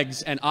 Throwing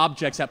eggs and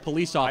objects at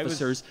police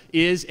officers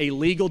is a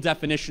legal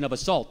definition of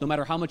assault, no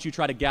matter how much you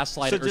try to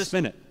gaslight it or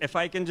spin it. If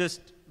I can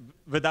just,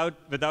 without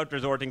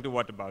resorting to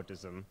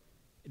whataboutism,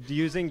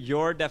 using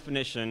your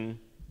definition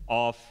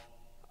of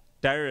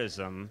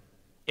terrorism,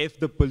 if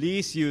the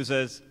police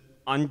uses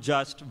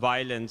unjust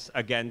violence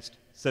against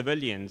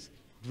civilians,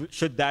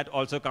 should that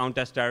also count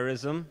as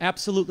terrorism?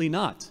 Absolutely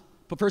not.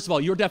 But first of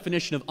all, your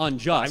definition of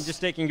unjust... I'm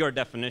just taking your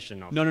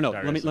definition of No.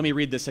 terrorism. Let me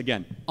read this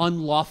again.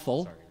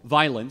 Unlawful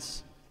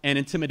violence and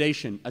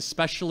intimidation,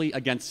 especially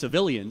against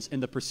civilians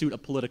in the pursuit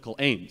of political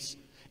aims.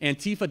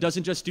 Antifa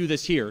doesn't just do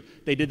this here.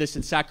 They did this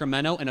in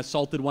Sacramento and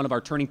assaulted one of our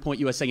Turning Point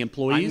USA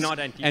employees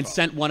and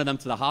sent one of them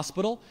to the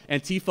hospital.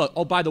 Antifa,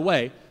 oh, by the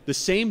way, the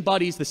same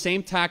buddies, the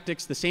same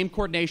tactics, the same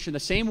coordination, the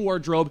same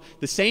wardrobe,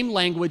 the same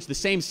language, the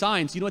same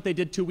signs. You know what they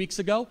did 2 weeks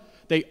ago?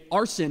 They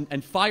arsoned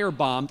and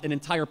firebombed an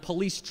entire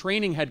police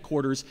training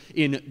headquarters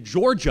in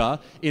Georgia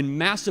in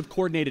massive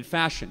coordinated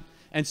fashion.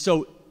 And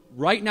so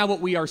right now what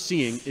we are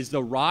seeing is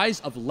the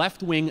rise of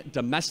left-wing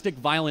domestic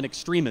violent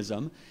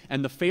extremism,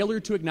 and the failure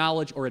to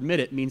acknowledge or admit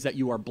it means that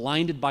you are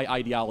blinded by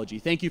ideology.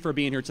 Thank you for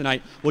being here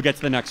tonight. We'll get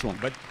to the next one.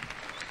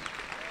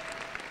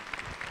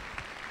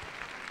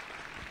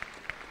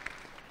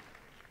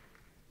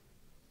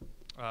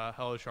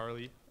 Hello,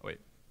 Charlie. Wait.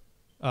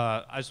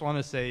 I just want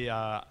to say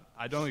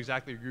I don't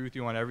exactly agree with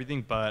you on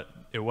everything, but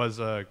it was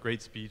a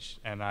great speech,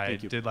 and I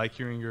did like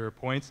hearing your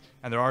points.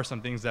 And there are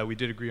some things that we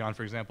did agree on.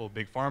 For example,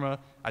 Big Pharma.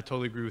 I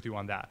totally agree with you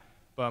on that.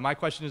 But my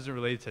question isn't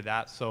related to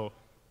that. So,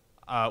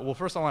 well,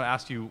 first I want to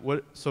ask you,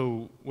 what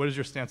is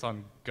your stance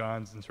on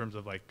guns in terms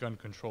of like gun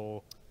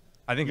control?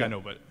 I think I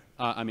know, but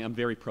I mean, I'm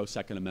very pro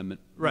Second Amendment.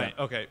 Right.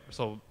 Yeah. Okay.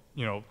 So,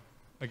 you know,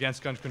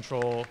 against gun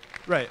control.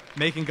 Right.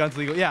 Making guns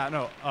legal. Yeah.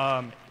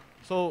 No.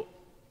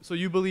 So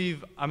you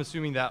believe, I'm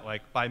assuming that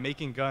like by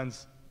making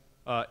guns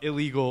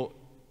illegal,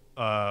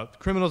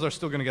 criminals are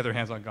still going to get their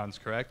hands on guns,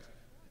 correct?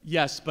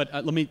 Yes, but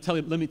let me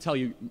tell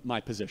you my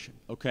position,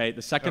 okay?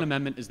 The Second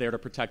Amendment is there to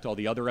protect all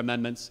the other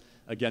amendments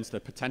against a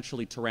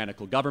potentially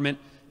tyrannical government.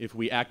 If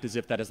we act as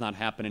if that does not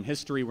happen in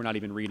history, we're not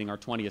even reading our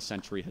 20th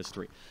century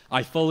history.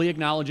 I fully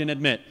acknowledge and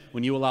admit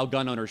when you allow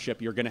gun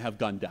ownership, you're going to have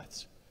gun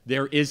deaths.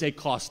 There is a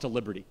cost to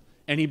liberty.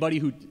 Anybody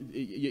who,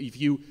 if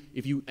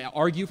you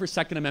argue for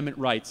Second Amendment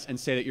rights and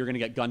say that you're going to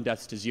get gun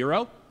deaths to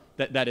zero,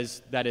 that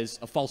is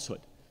a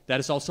falsehood. That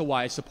is also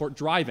why I support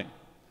driving.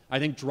 I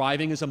think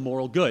driving is a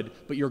moral good,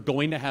 but you're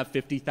going to have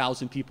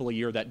 50,000 people a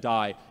year that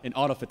die in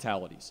auto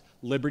fatalities.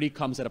 Liberty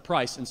comes at a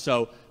price, and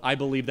so I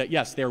believe that,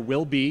 yes, there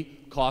will be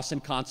costs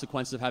and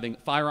consequences of having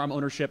firearm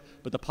ownership,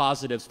 but the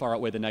positives far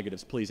outweigh the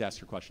negatives. Please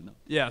ask your question, though.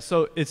 Yeah,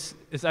 so it's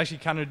actually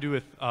kind of to do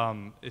with,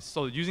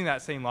 so using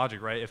that same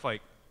logic, right? If,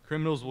 like,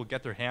 criminals will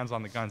get their hands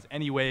on the guns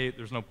anyway,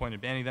 there's no point in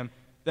banning them,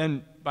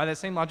 then by that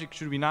same logic,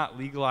 should we not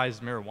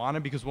legalize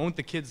marijuana? Because won't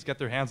the kids get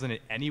their hands on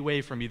it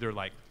anyway from either,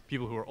 like,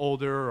 people who are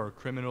older or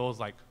criminals,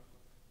 like,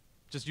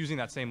 just using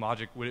that same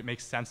logic, would it make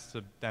sense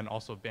to then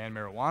also ban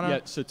marijuana? Yeah,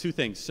 so two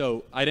things.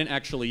 So I didn't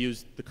actually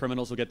use the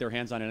criminals will get their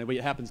hands on it anyway.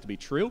 It happens to be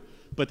true.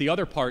 But the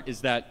other part is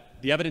that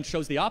the evidence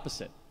shows the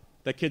opposite,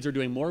 that kids are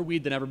doing more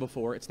weed than ever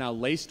before. It's now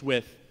laced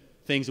with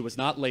things it was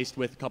not laced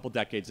with a couple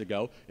decades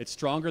ago. It's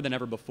stronger than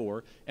ever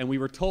before. And we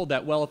were told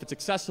that, well, if it's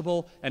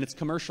accessible and it's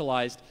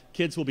commercialized,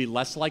 kids will be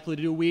less likely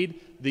to do weed.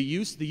 The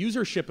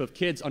usership of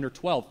kids under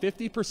 12,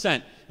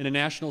 50% in a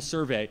national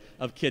survey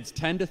of kids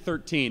 10 to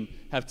 13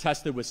 have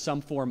tested with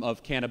some form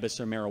of cannabis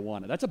or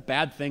marijuana. That's a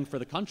bad thing for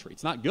the country.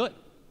 It's not good.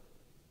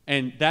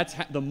 And that's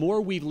the more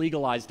we've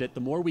legalized it,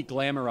 the more we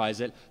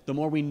glamorize it, the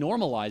more we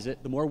normalize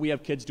it, the more we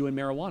have kids doing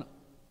marijuana.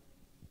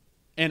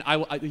 And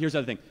here's the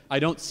other thing. I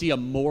don't see a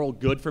moral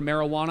good for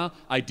marijuana.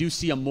 I do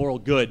see a moral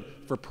good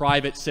for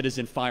private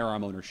citizen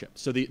firearm ownership.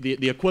 So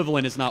the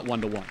equivalent is not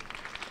one-to-one.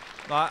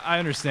 I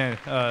understand.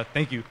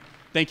 Thank you.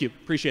 Thank you.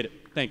 Appreciate it.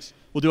 Thanks.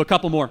 We'll do a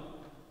couple more.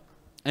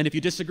 And if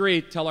you disagree,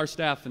 tell our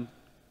staff and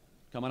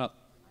come on up.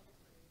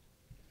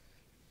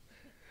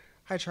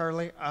 Hi,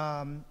 Charlie.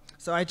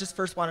 So I just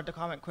first wanted to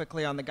comment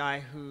quickly on the guy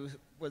who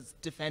was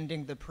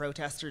defending the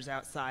protesters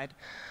outside.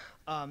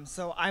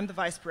 So I'm the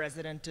vice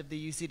president of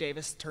the UC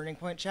Davis Turning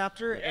Point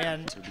chapter,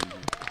 and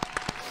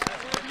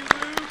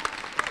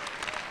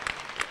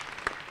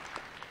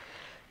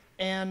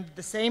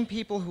the same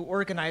people who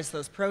organized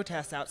those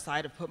protests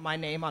outside have put my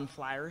name on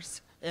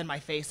flyers and my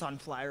face on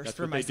flyers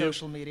for my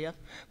social media,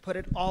 put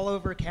it all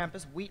over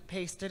campus, wheat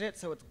pasted it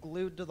so it's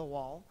glued to the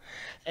wall,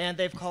 and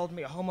they've called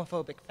me a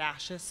homophobic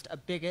fascist, a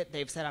bigot.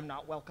 They've said I'm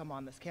not welcome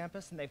on this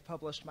campus, and they've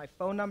published my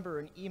phone number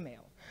and email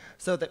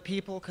so that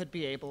people could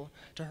be able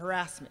to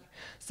harass me.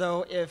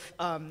 So if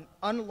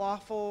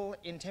unlawful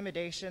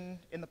intimidation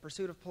in the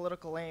pursuit of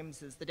political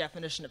aims is the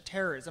definition of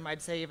terrorism,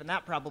 I'd say even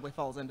that probably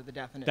falls into the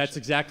definition. That's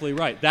exactly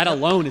right. That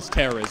alone is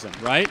terrorism,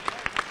 right?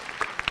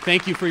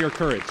 Thank you for your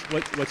courage.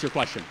 What's your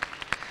question?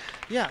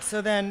 Yeah,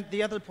 so then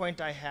the other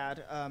point I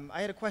had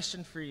a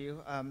question for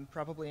you,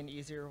 probably an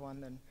easier one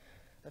than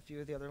a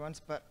few of the other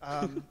ones, but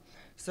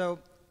so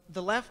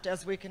the left,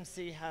 as we can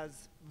see,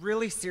 has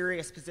really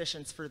serious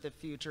positions for the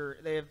future.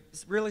 They have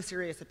really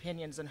serious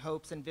opinions and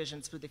hopes and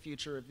visions for the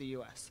future of the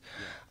U.S.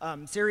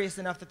 Yeah. Serious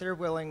enough that they're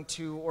willing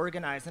to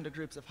organize into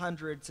groups of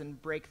hundreds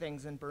and break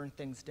things and burn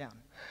things down.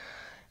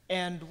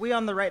 And we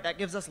on the right, that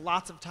gives us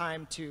lots of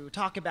time to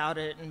talk about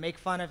it and make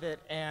fun of it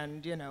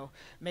and, you know,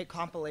 make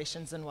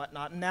compilations and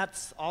whatnot. And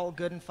that's all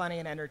good and funny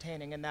and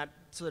entertaining, and that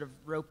sort of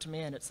roped me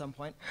in at some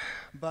point.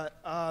 But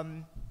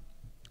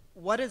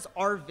what is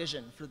our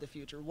vision for the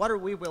future? What are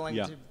we willing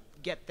to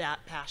get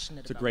that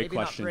passionate about? It's a great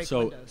question.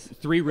 So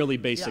three really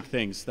basic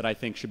things that I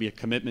think should be a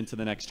commitment to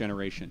the next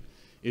generation.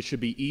 It should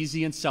be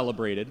easy and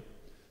celebrated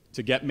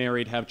to get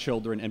married, have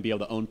children, and be able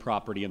to own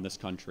property in this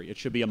country. It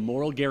should be a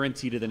moral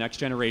guarantee to the next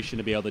generation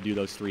to be able to do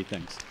those three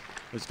things.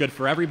 It's good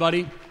for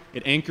everybody.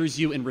 It anchors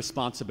you in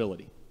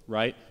responsibility,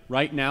 right?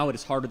 Right now, it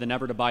is harder than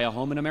ever to buy a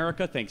home in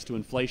America, thanks to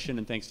inflation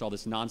and thanks to all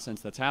this nonsense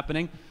that's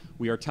happening.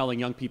 We are telling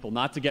young people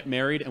not to get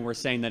married, and we're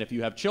saying that if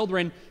you have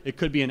children, it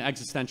could be an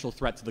existential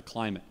threat to the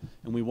climate.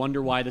 And we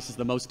wonder why this is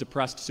the most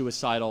depressed,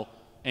 suicidal,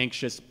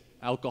 anxious,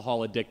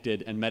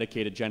 alcohol-addicted, and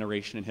medicated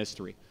generation in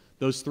history.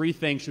 Those three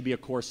things should be a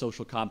core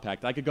social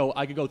compact. I could go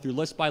through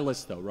list by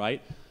list, though,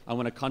 right? I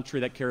want a country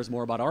that cares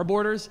more about our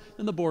borders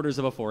than the borders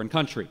of a foreign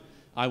country.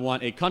 I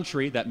want a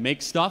country that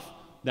makes stuff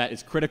that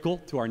is critical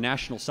to our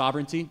national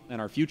sovereignty and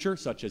our future,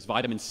 such as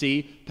vitamin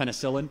C,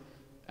 penicillin,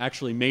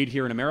 actually made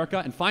here in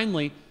America. And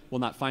finally, well,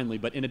 not finally,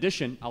 but in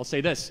addition, I'll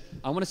say this.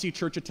 I want to see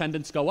church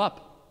attendance go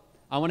up.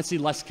 I want to see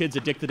less kids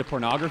addicted to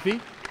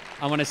pornography.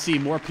 I want to see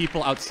more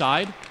people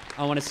outside.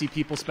 I want to see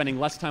people spending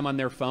less time on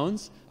their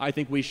phones. I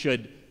think we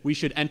should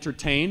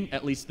entertain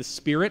at least the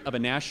spirit of a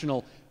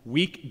national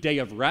weekday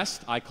of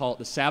rest. I call it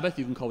the Sabbath.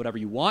 You can call it whatever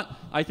you want.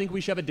 I think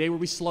we should have a day where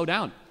we slow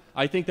down.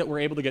 I think that we're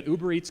able to get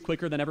Uber Eats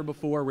quicker than ever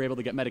before. We're able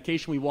to get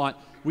medication we want.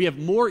 We have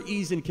more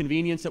ease and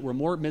convenience that we're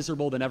more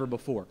miserable than ever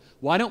before.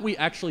 Why don't we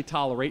actually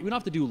tolerate? We don't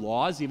have to do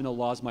laws, even though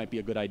laws might be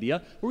a good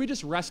idea, where we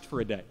just rest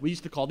for a day. We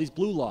used to call these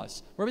blue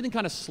laws, where everything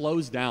kind of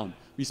slows down.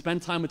 You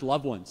spend time with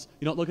loved ones.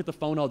 You don't look at the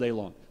phone all day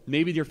long.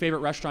 Maybe your favorite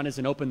restaurant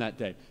isn't open that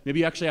day. Maybe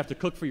you actually have to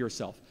cook for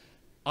yourself.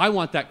 I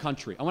want that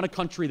country. I want a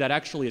country that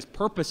actually is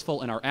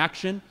purposeful in our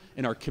action,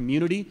 in our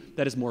community,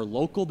 that is more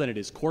local than it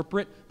is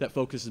corporate, that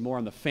focuses more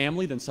on the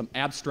family than some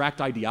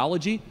abstract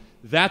ideology.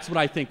 That's what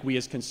I think we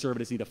as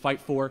conservatives need to fight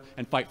for,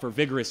 and fight for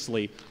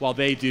vigorously, while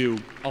they do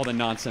all the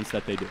nonsense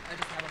that they do. I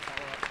just have a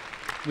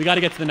follow-up. We got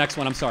to get to the next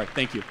one. I'm sorry.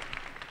 Thank you.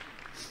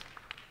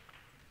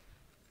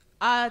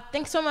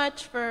 Thanks so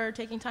much for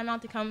taking time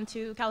out to come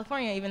to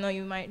California, even though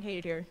you might hate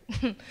it here.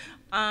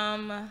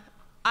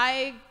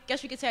 I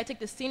guess you could say I took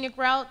the scenic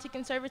route to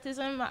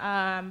conservatism.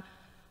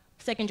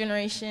 Second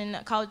generation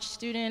college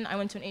student. I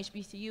went to an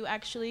HBCU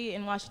actually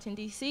in Washington,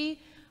 D.C.,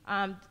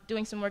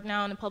 doing some work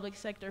now in the public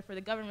sector for the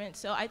government.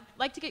 So I'd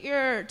like to get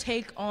your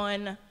take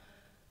on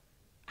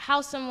how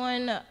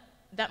someone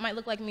that might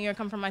look like me or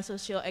come from my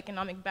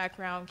socioeconomic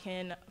background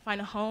can find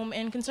a home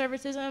in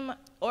conservatism,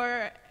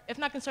 or if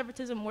not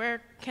conservatism,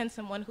 where can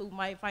someone who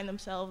might find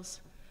themselves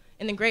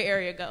in the gray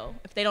area go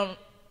if they don't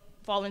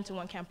fall into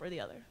one camp or the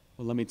other?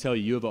 Well, let me tell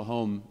you, you have a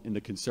home in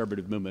the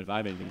conservative movement if I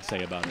have anything to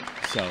say about it.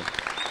 So,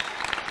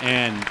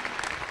 and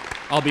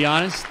I'll be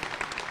honest,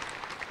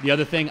 the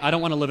other thing, I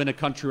don't want to live in a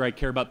country where I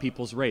care about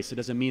people's race. It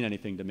doesn't mean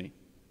anything to me.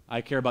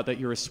 I care about that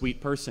you're a sweet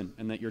person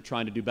and that you're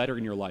trying to do better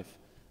in your life.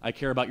 I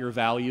care about your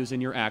values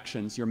and your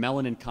actions. Your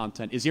melanin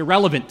content is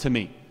irrelevant to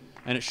me,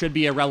 and it should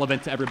be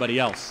irrelevant to everybody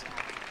else.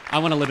 I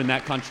want to live in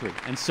that country.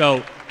 And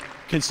so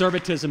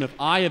conservatism, if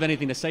I have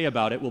anything to say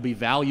about it, will be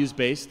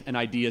values-based and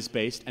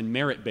ideas-based and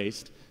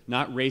merit-based,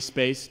 not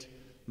race-based,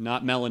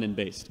 not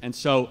melanin-based. And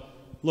so,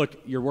 look,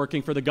 you're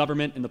working for the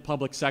government in the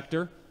public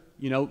sector.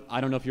 You know,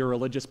 I don't know if you're a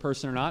religious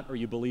person or not, or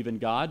you believe in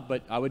God,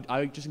 but I would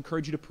just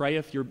encourage you to pray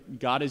if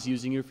God is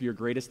using you for your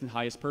greatest and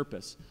highest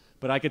purpose.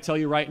 But I could tell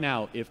you right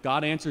now, if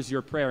God answers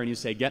your prayer and you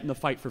say, get in the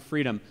fight for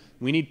freedom,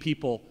 we need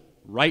people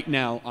right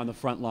now on the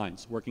front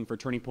lines, working for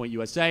Turning Point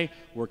USA,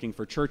 working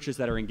for churches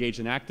that are engaged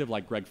and active,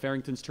 like Greg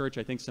Farrington's church.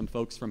 I think some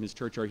folks from his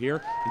church are here.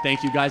 And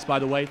thank you guys, by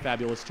the way,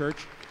 fabulous church.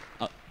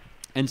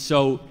 And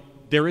so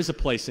there is a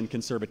place in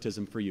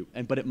conservatism for you.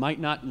 But it might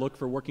not look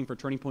for working for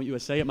Turning Point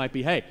USA. It might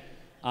be, hey,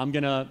 I'm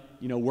going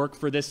to work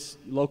for this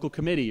local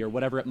committee or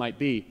whatever it might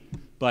be.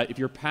 But if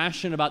you're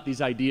passionate about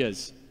these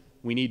ideas,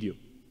 we need you.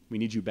 We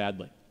need you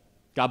badly.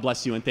 God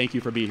bless you, and thank you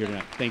for being here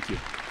tonight. Thank you.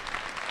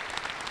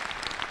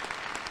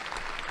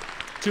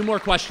 2 more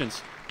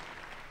questions.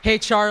 Hey,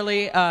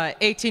 Charlie,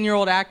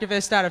 18-year-old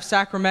activist out of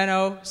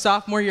Sacramento,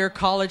 sophomore year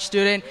college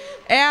student,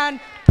 and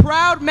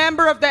proud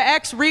member of the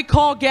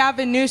ex-Recall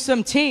Gavin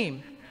Newsom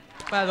team,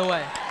 by the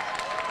way.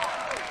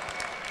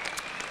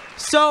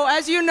 So,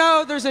 as you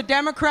know, there's a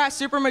Democrat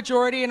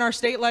supermajority in our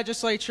state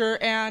legislature,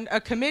 and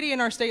a committee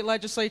in our state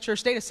legislature,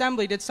 state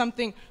assembly, did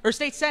something, or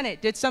state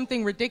senate did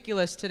something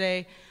ridiculous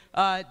today.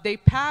 They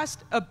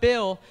passed a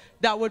bill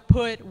that would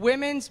put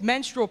women's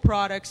menstrual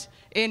products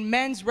in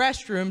men's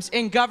restrooms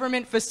in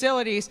government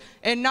facilities,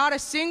 and not a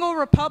single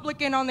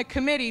Republican on the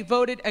committee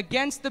voted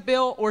against the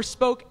bill or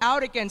spoke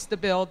out against the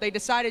bill. They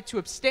decided to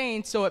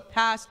abstain, so it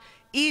passed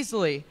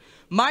easily.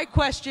 My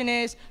question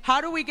is,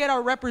 how do we get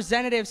our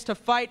representatives to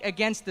fight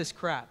against this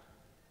crap?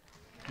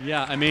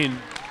 Yeah, I mean,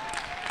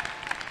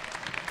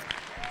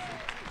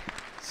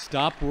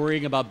 stop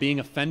worrying about being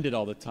offended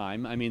all the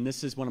time. I mean,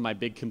 this is one of my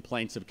big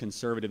complaints of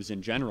conservatives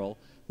in general,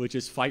 which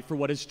is fight for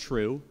what is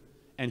true,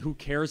 and who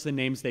cares the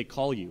names they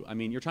call you? I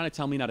mean, you're trying to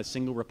tell me not a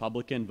single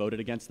Republican voted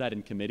against that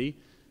in committee?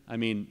 I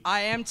mean,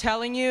 I am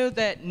telling you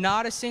that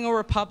not a single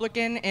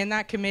Republican in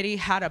that committee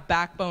had a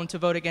backbone to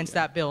vote against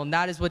that bill, and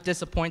that is what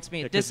disappoints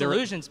me. It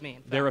disillusions me.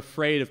 They're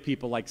afraid of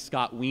people like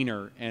Scott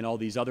Wiener and all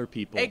these other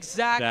people.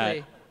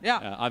 Exactly.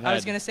 That, I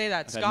was going to say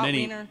that. I've Scott had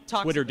many Wiener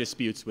talks Twitter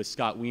disputes with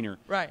Scott Wiener.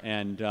 Right.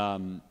 And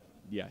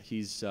yeah,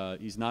 he's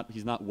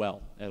not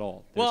well at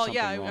all. Well,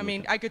 yeah, I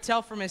mean, I could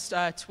tell from his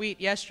tweet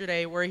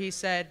yesterday where he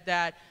said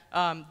that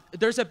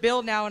there's a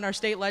bill now in our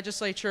state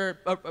legislature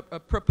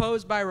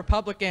proposed by a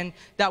Republican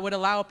that would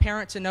allow a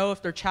parent to know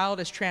if their child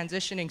is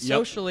transitioning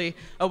socially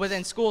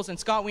within schools. And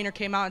Scott Wiener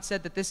came out and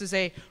said that this is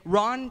a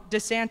Ron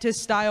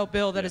DeSantis-style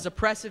bill that is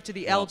oppressive to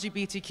the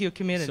LGBTQ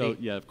community. So,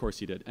 yeah, of course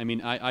he did. I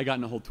mean, I got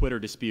in a whole Twitter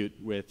dispute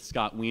with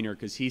Scott Wiener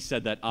because he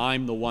said that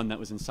I'm the one that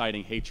was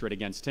inciting hatred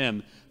against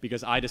him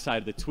because I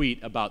decided to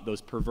tweet about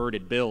those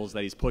perverted bills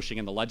that he's pushing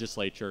in the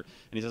legislature.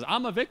 And he says,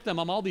 I'm a victim,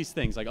 I'm all these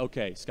things. Like,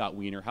 okay, Scott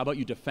Wiener, how about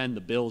you defend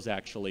the bills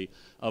actually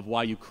of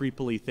why you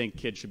creepily think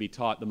kids should be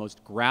taught the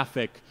most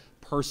graphic,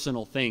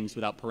 personal things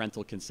without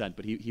parental consent?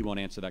 But he won't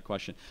answer that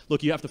question.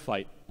 Look, you have to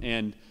fight.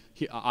 And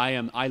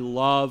I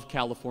love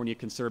California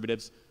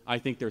conservatives. I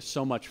think there's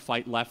so much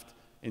fight left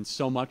in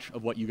so much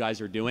of what you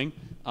guys are doing.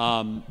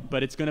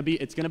 But it's going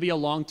to be a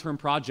long-term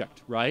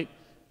project, right?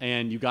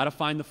 And you got to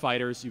find the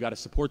fighters, you got to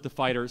support the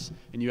fighters,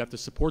 and you have to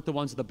support the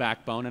ones with the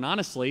backbone. And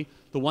honestly,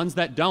 the ones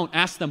that don't,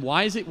 ask them,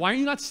 why are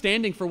you not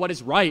standing for what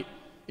is right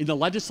in the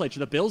legislature?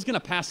 The bill's going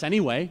to pass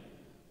anyway.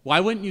 Why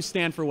wouldn't you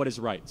stand for what is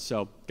right?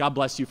 So God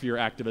bless you for your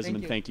activism,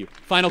 and thank you.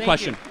 Final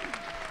question.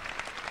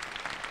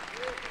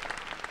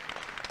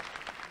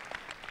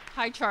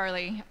 Hi,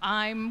 Charlie.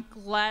 I'm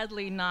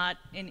gladly not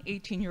an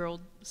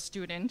 18-year-old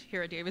student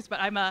here at Davis, but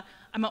I'm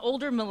an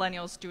older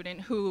millennial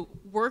student who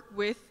work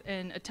with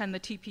and attend the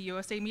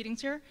TPUSA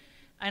meetings here.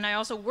 And I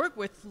also work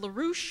with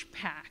LaRouche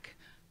PAC,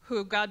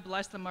 who, God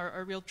bless them,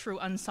 are real true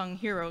unsung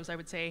heroes, I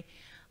would say.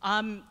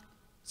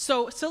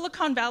 So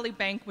Silicon Valley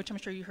Bank, which I'm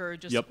sure you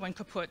heard, just went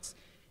kaput.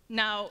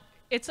 Now,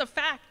 it's a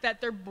fact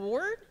that their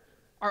board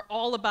are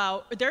all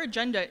about, their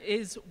agenda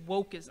is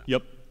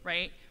wokeism,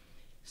 right?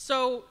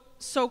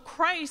 So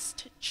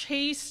Christ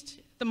chased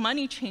the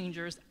money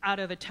changers out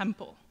of the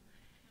temple.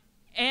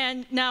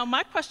 And now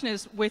my question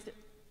is, with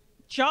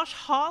Josh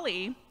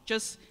Hawley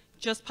just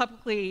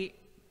publicly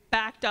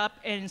backed up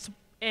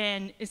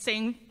and is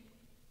saying,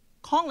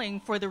 calling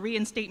for the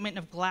reinstatement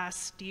of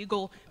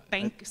Glass-Steagall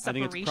Bank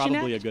Separation Act. I think it's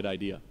probably a good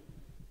idea.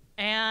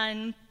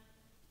 And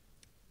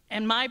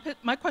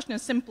my question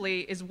is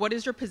simply, what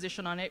is your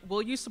position on it?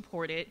 Will you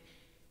support it?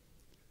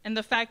 And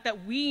the fact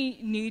that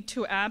we need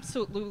to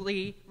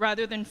absolutely,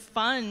 rather than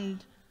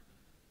fund,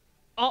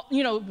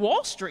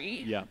 Wall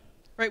Street,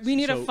 right? We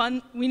need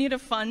to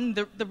fund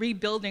the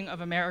rebuilding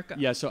of America.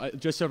 Yeah. So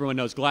just so everyone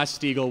knows,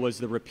 Glass-Steagall was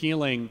the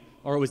repealing,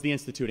 or it was the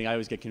instituting. I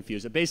always get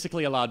confused. It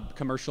basically allowed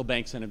commercial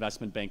banks and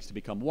investment banks to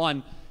become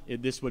one.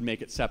 This would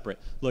make it separate.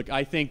 Look,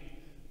 I think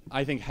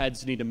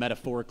heads need to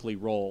metaphorically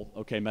roll,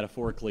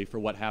 metaphorically, for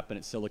what happened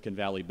at Silicon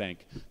Valley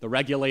Bank. The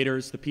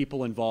regulators, the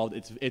people involved,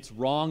 it's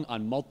wrong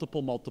on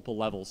multiple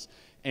levels.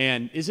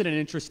 And isn't it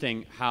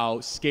interesting how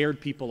scared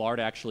people are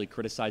to actually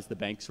criticize the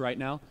banks right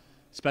now,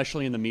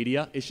 especially in the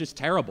media? It's just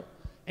terrible.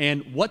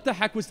 And what the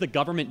heck was the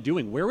government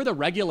doing? Where were the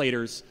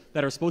regulators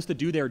that are supposed to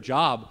do their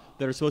job,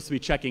 that are supposed to be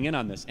checking in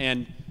on this?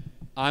 And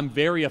I'm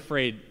very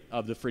afraid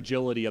of the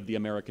fragility of the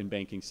American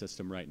banking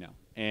system right now.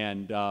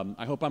 And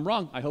I hope I'm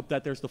wrong. I hope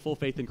that there's the full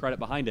faith and credit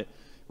behind it.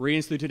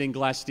 Reinstituting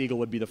Glass-Steagall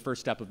would be the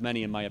first step of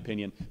many, in my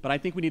opinion. But I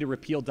think we need to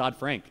repeal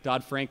Dodd-Frank.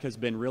 Dodd-Frank has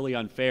been really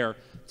unfair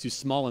to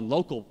small and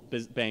local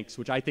banks,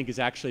 which I think is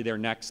actually their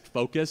next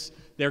focus.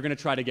 They're going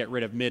to try to get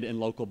rid of mid and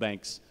local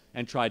banks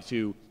and try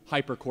to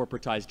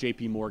hyper-corporatize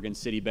JP Morgan,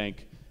 Citibank,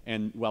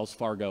 and Wells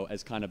Fargo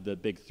as kind of the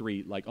big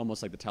three,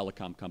 almost like the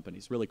telecom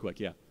companies. Really quick,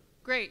 yeah.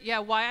 Great. Yeah,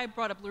 why I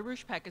brought up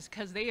LaRouche PAC is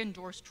because they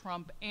endorsed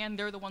Trump, and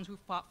they're the ones who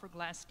fought for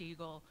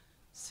Glass-Steagall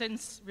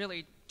since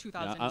really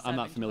 2007. I'm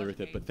not familiar with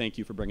it, but thank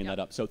you for bringing that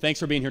up. So thanks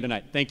for being here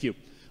tonight. Thank you.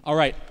 All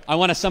right, I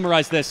want to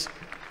summarize this.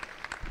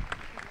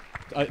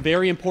 A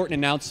very important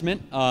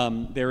announcement.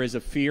 There is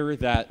a fear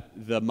that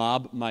the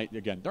mob might,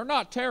 again, they're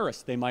not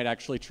terrorists. They might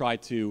actually try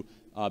to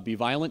be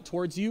violent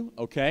towards you,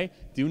 okay?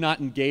 Do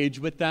not engage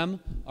with them,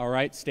 all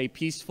right? Stay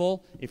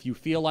peaceful. If you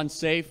feel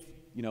unsafe,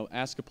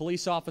 ask a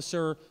police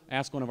officer,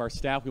 ask one of our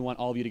staff. We want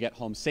all of you to get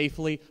home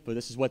safely, but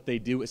this is what they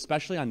do,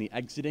 especially on the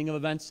exiting of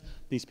events.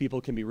 These people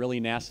can be really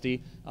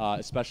nasty,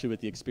 especially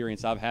with the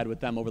experience I've had with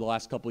them over the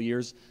last couple of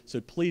years.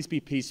 So please be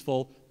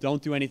peaceful.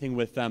 Don't do anything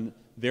with them.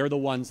 They're the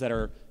ones that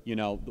are,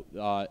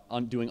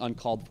 doing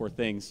uncalled for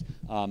things.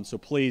 So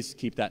please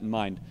keep that in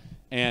mind.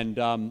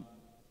 And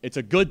it's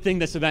a good thing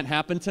this event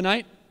happened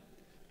tonight,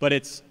 but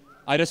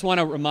I just want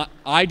to remind,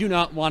 I do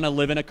not want to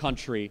live in a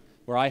country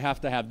where I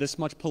have to have this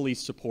much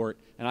police support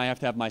and I have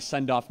to have my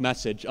send-off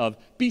message of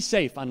be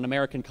safe on an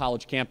American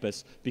college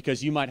campus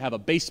because you might have a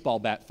baseball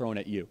bat thrown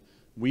at you.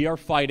 We are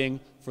fighting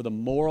for the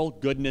moral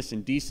goodness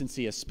and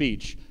decency of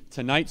speech.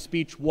 Tonight's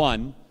speech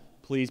won.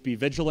 Please be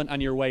vigilant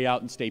on your way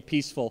out and stay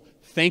peaceful.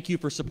 Thank you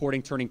for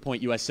supporting Turning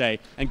Point USA,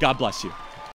 and God bless you.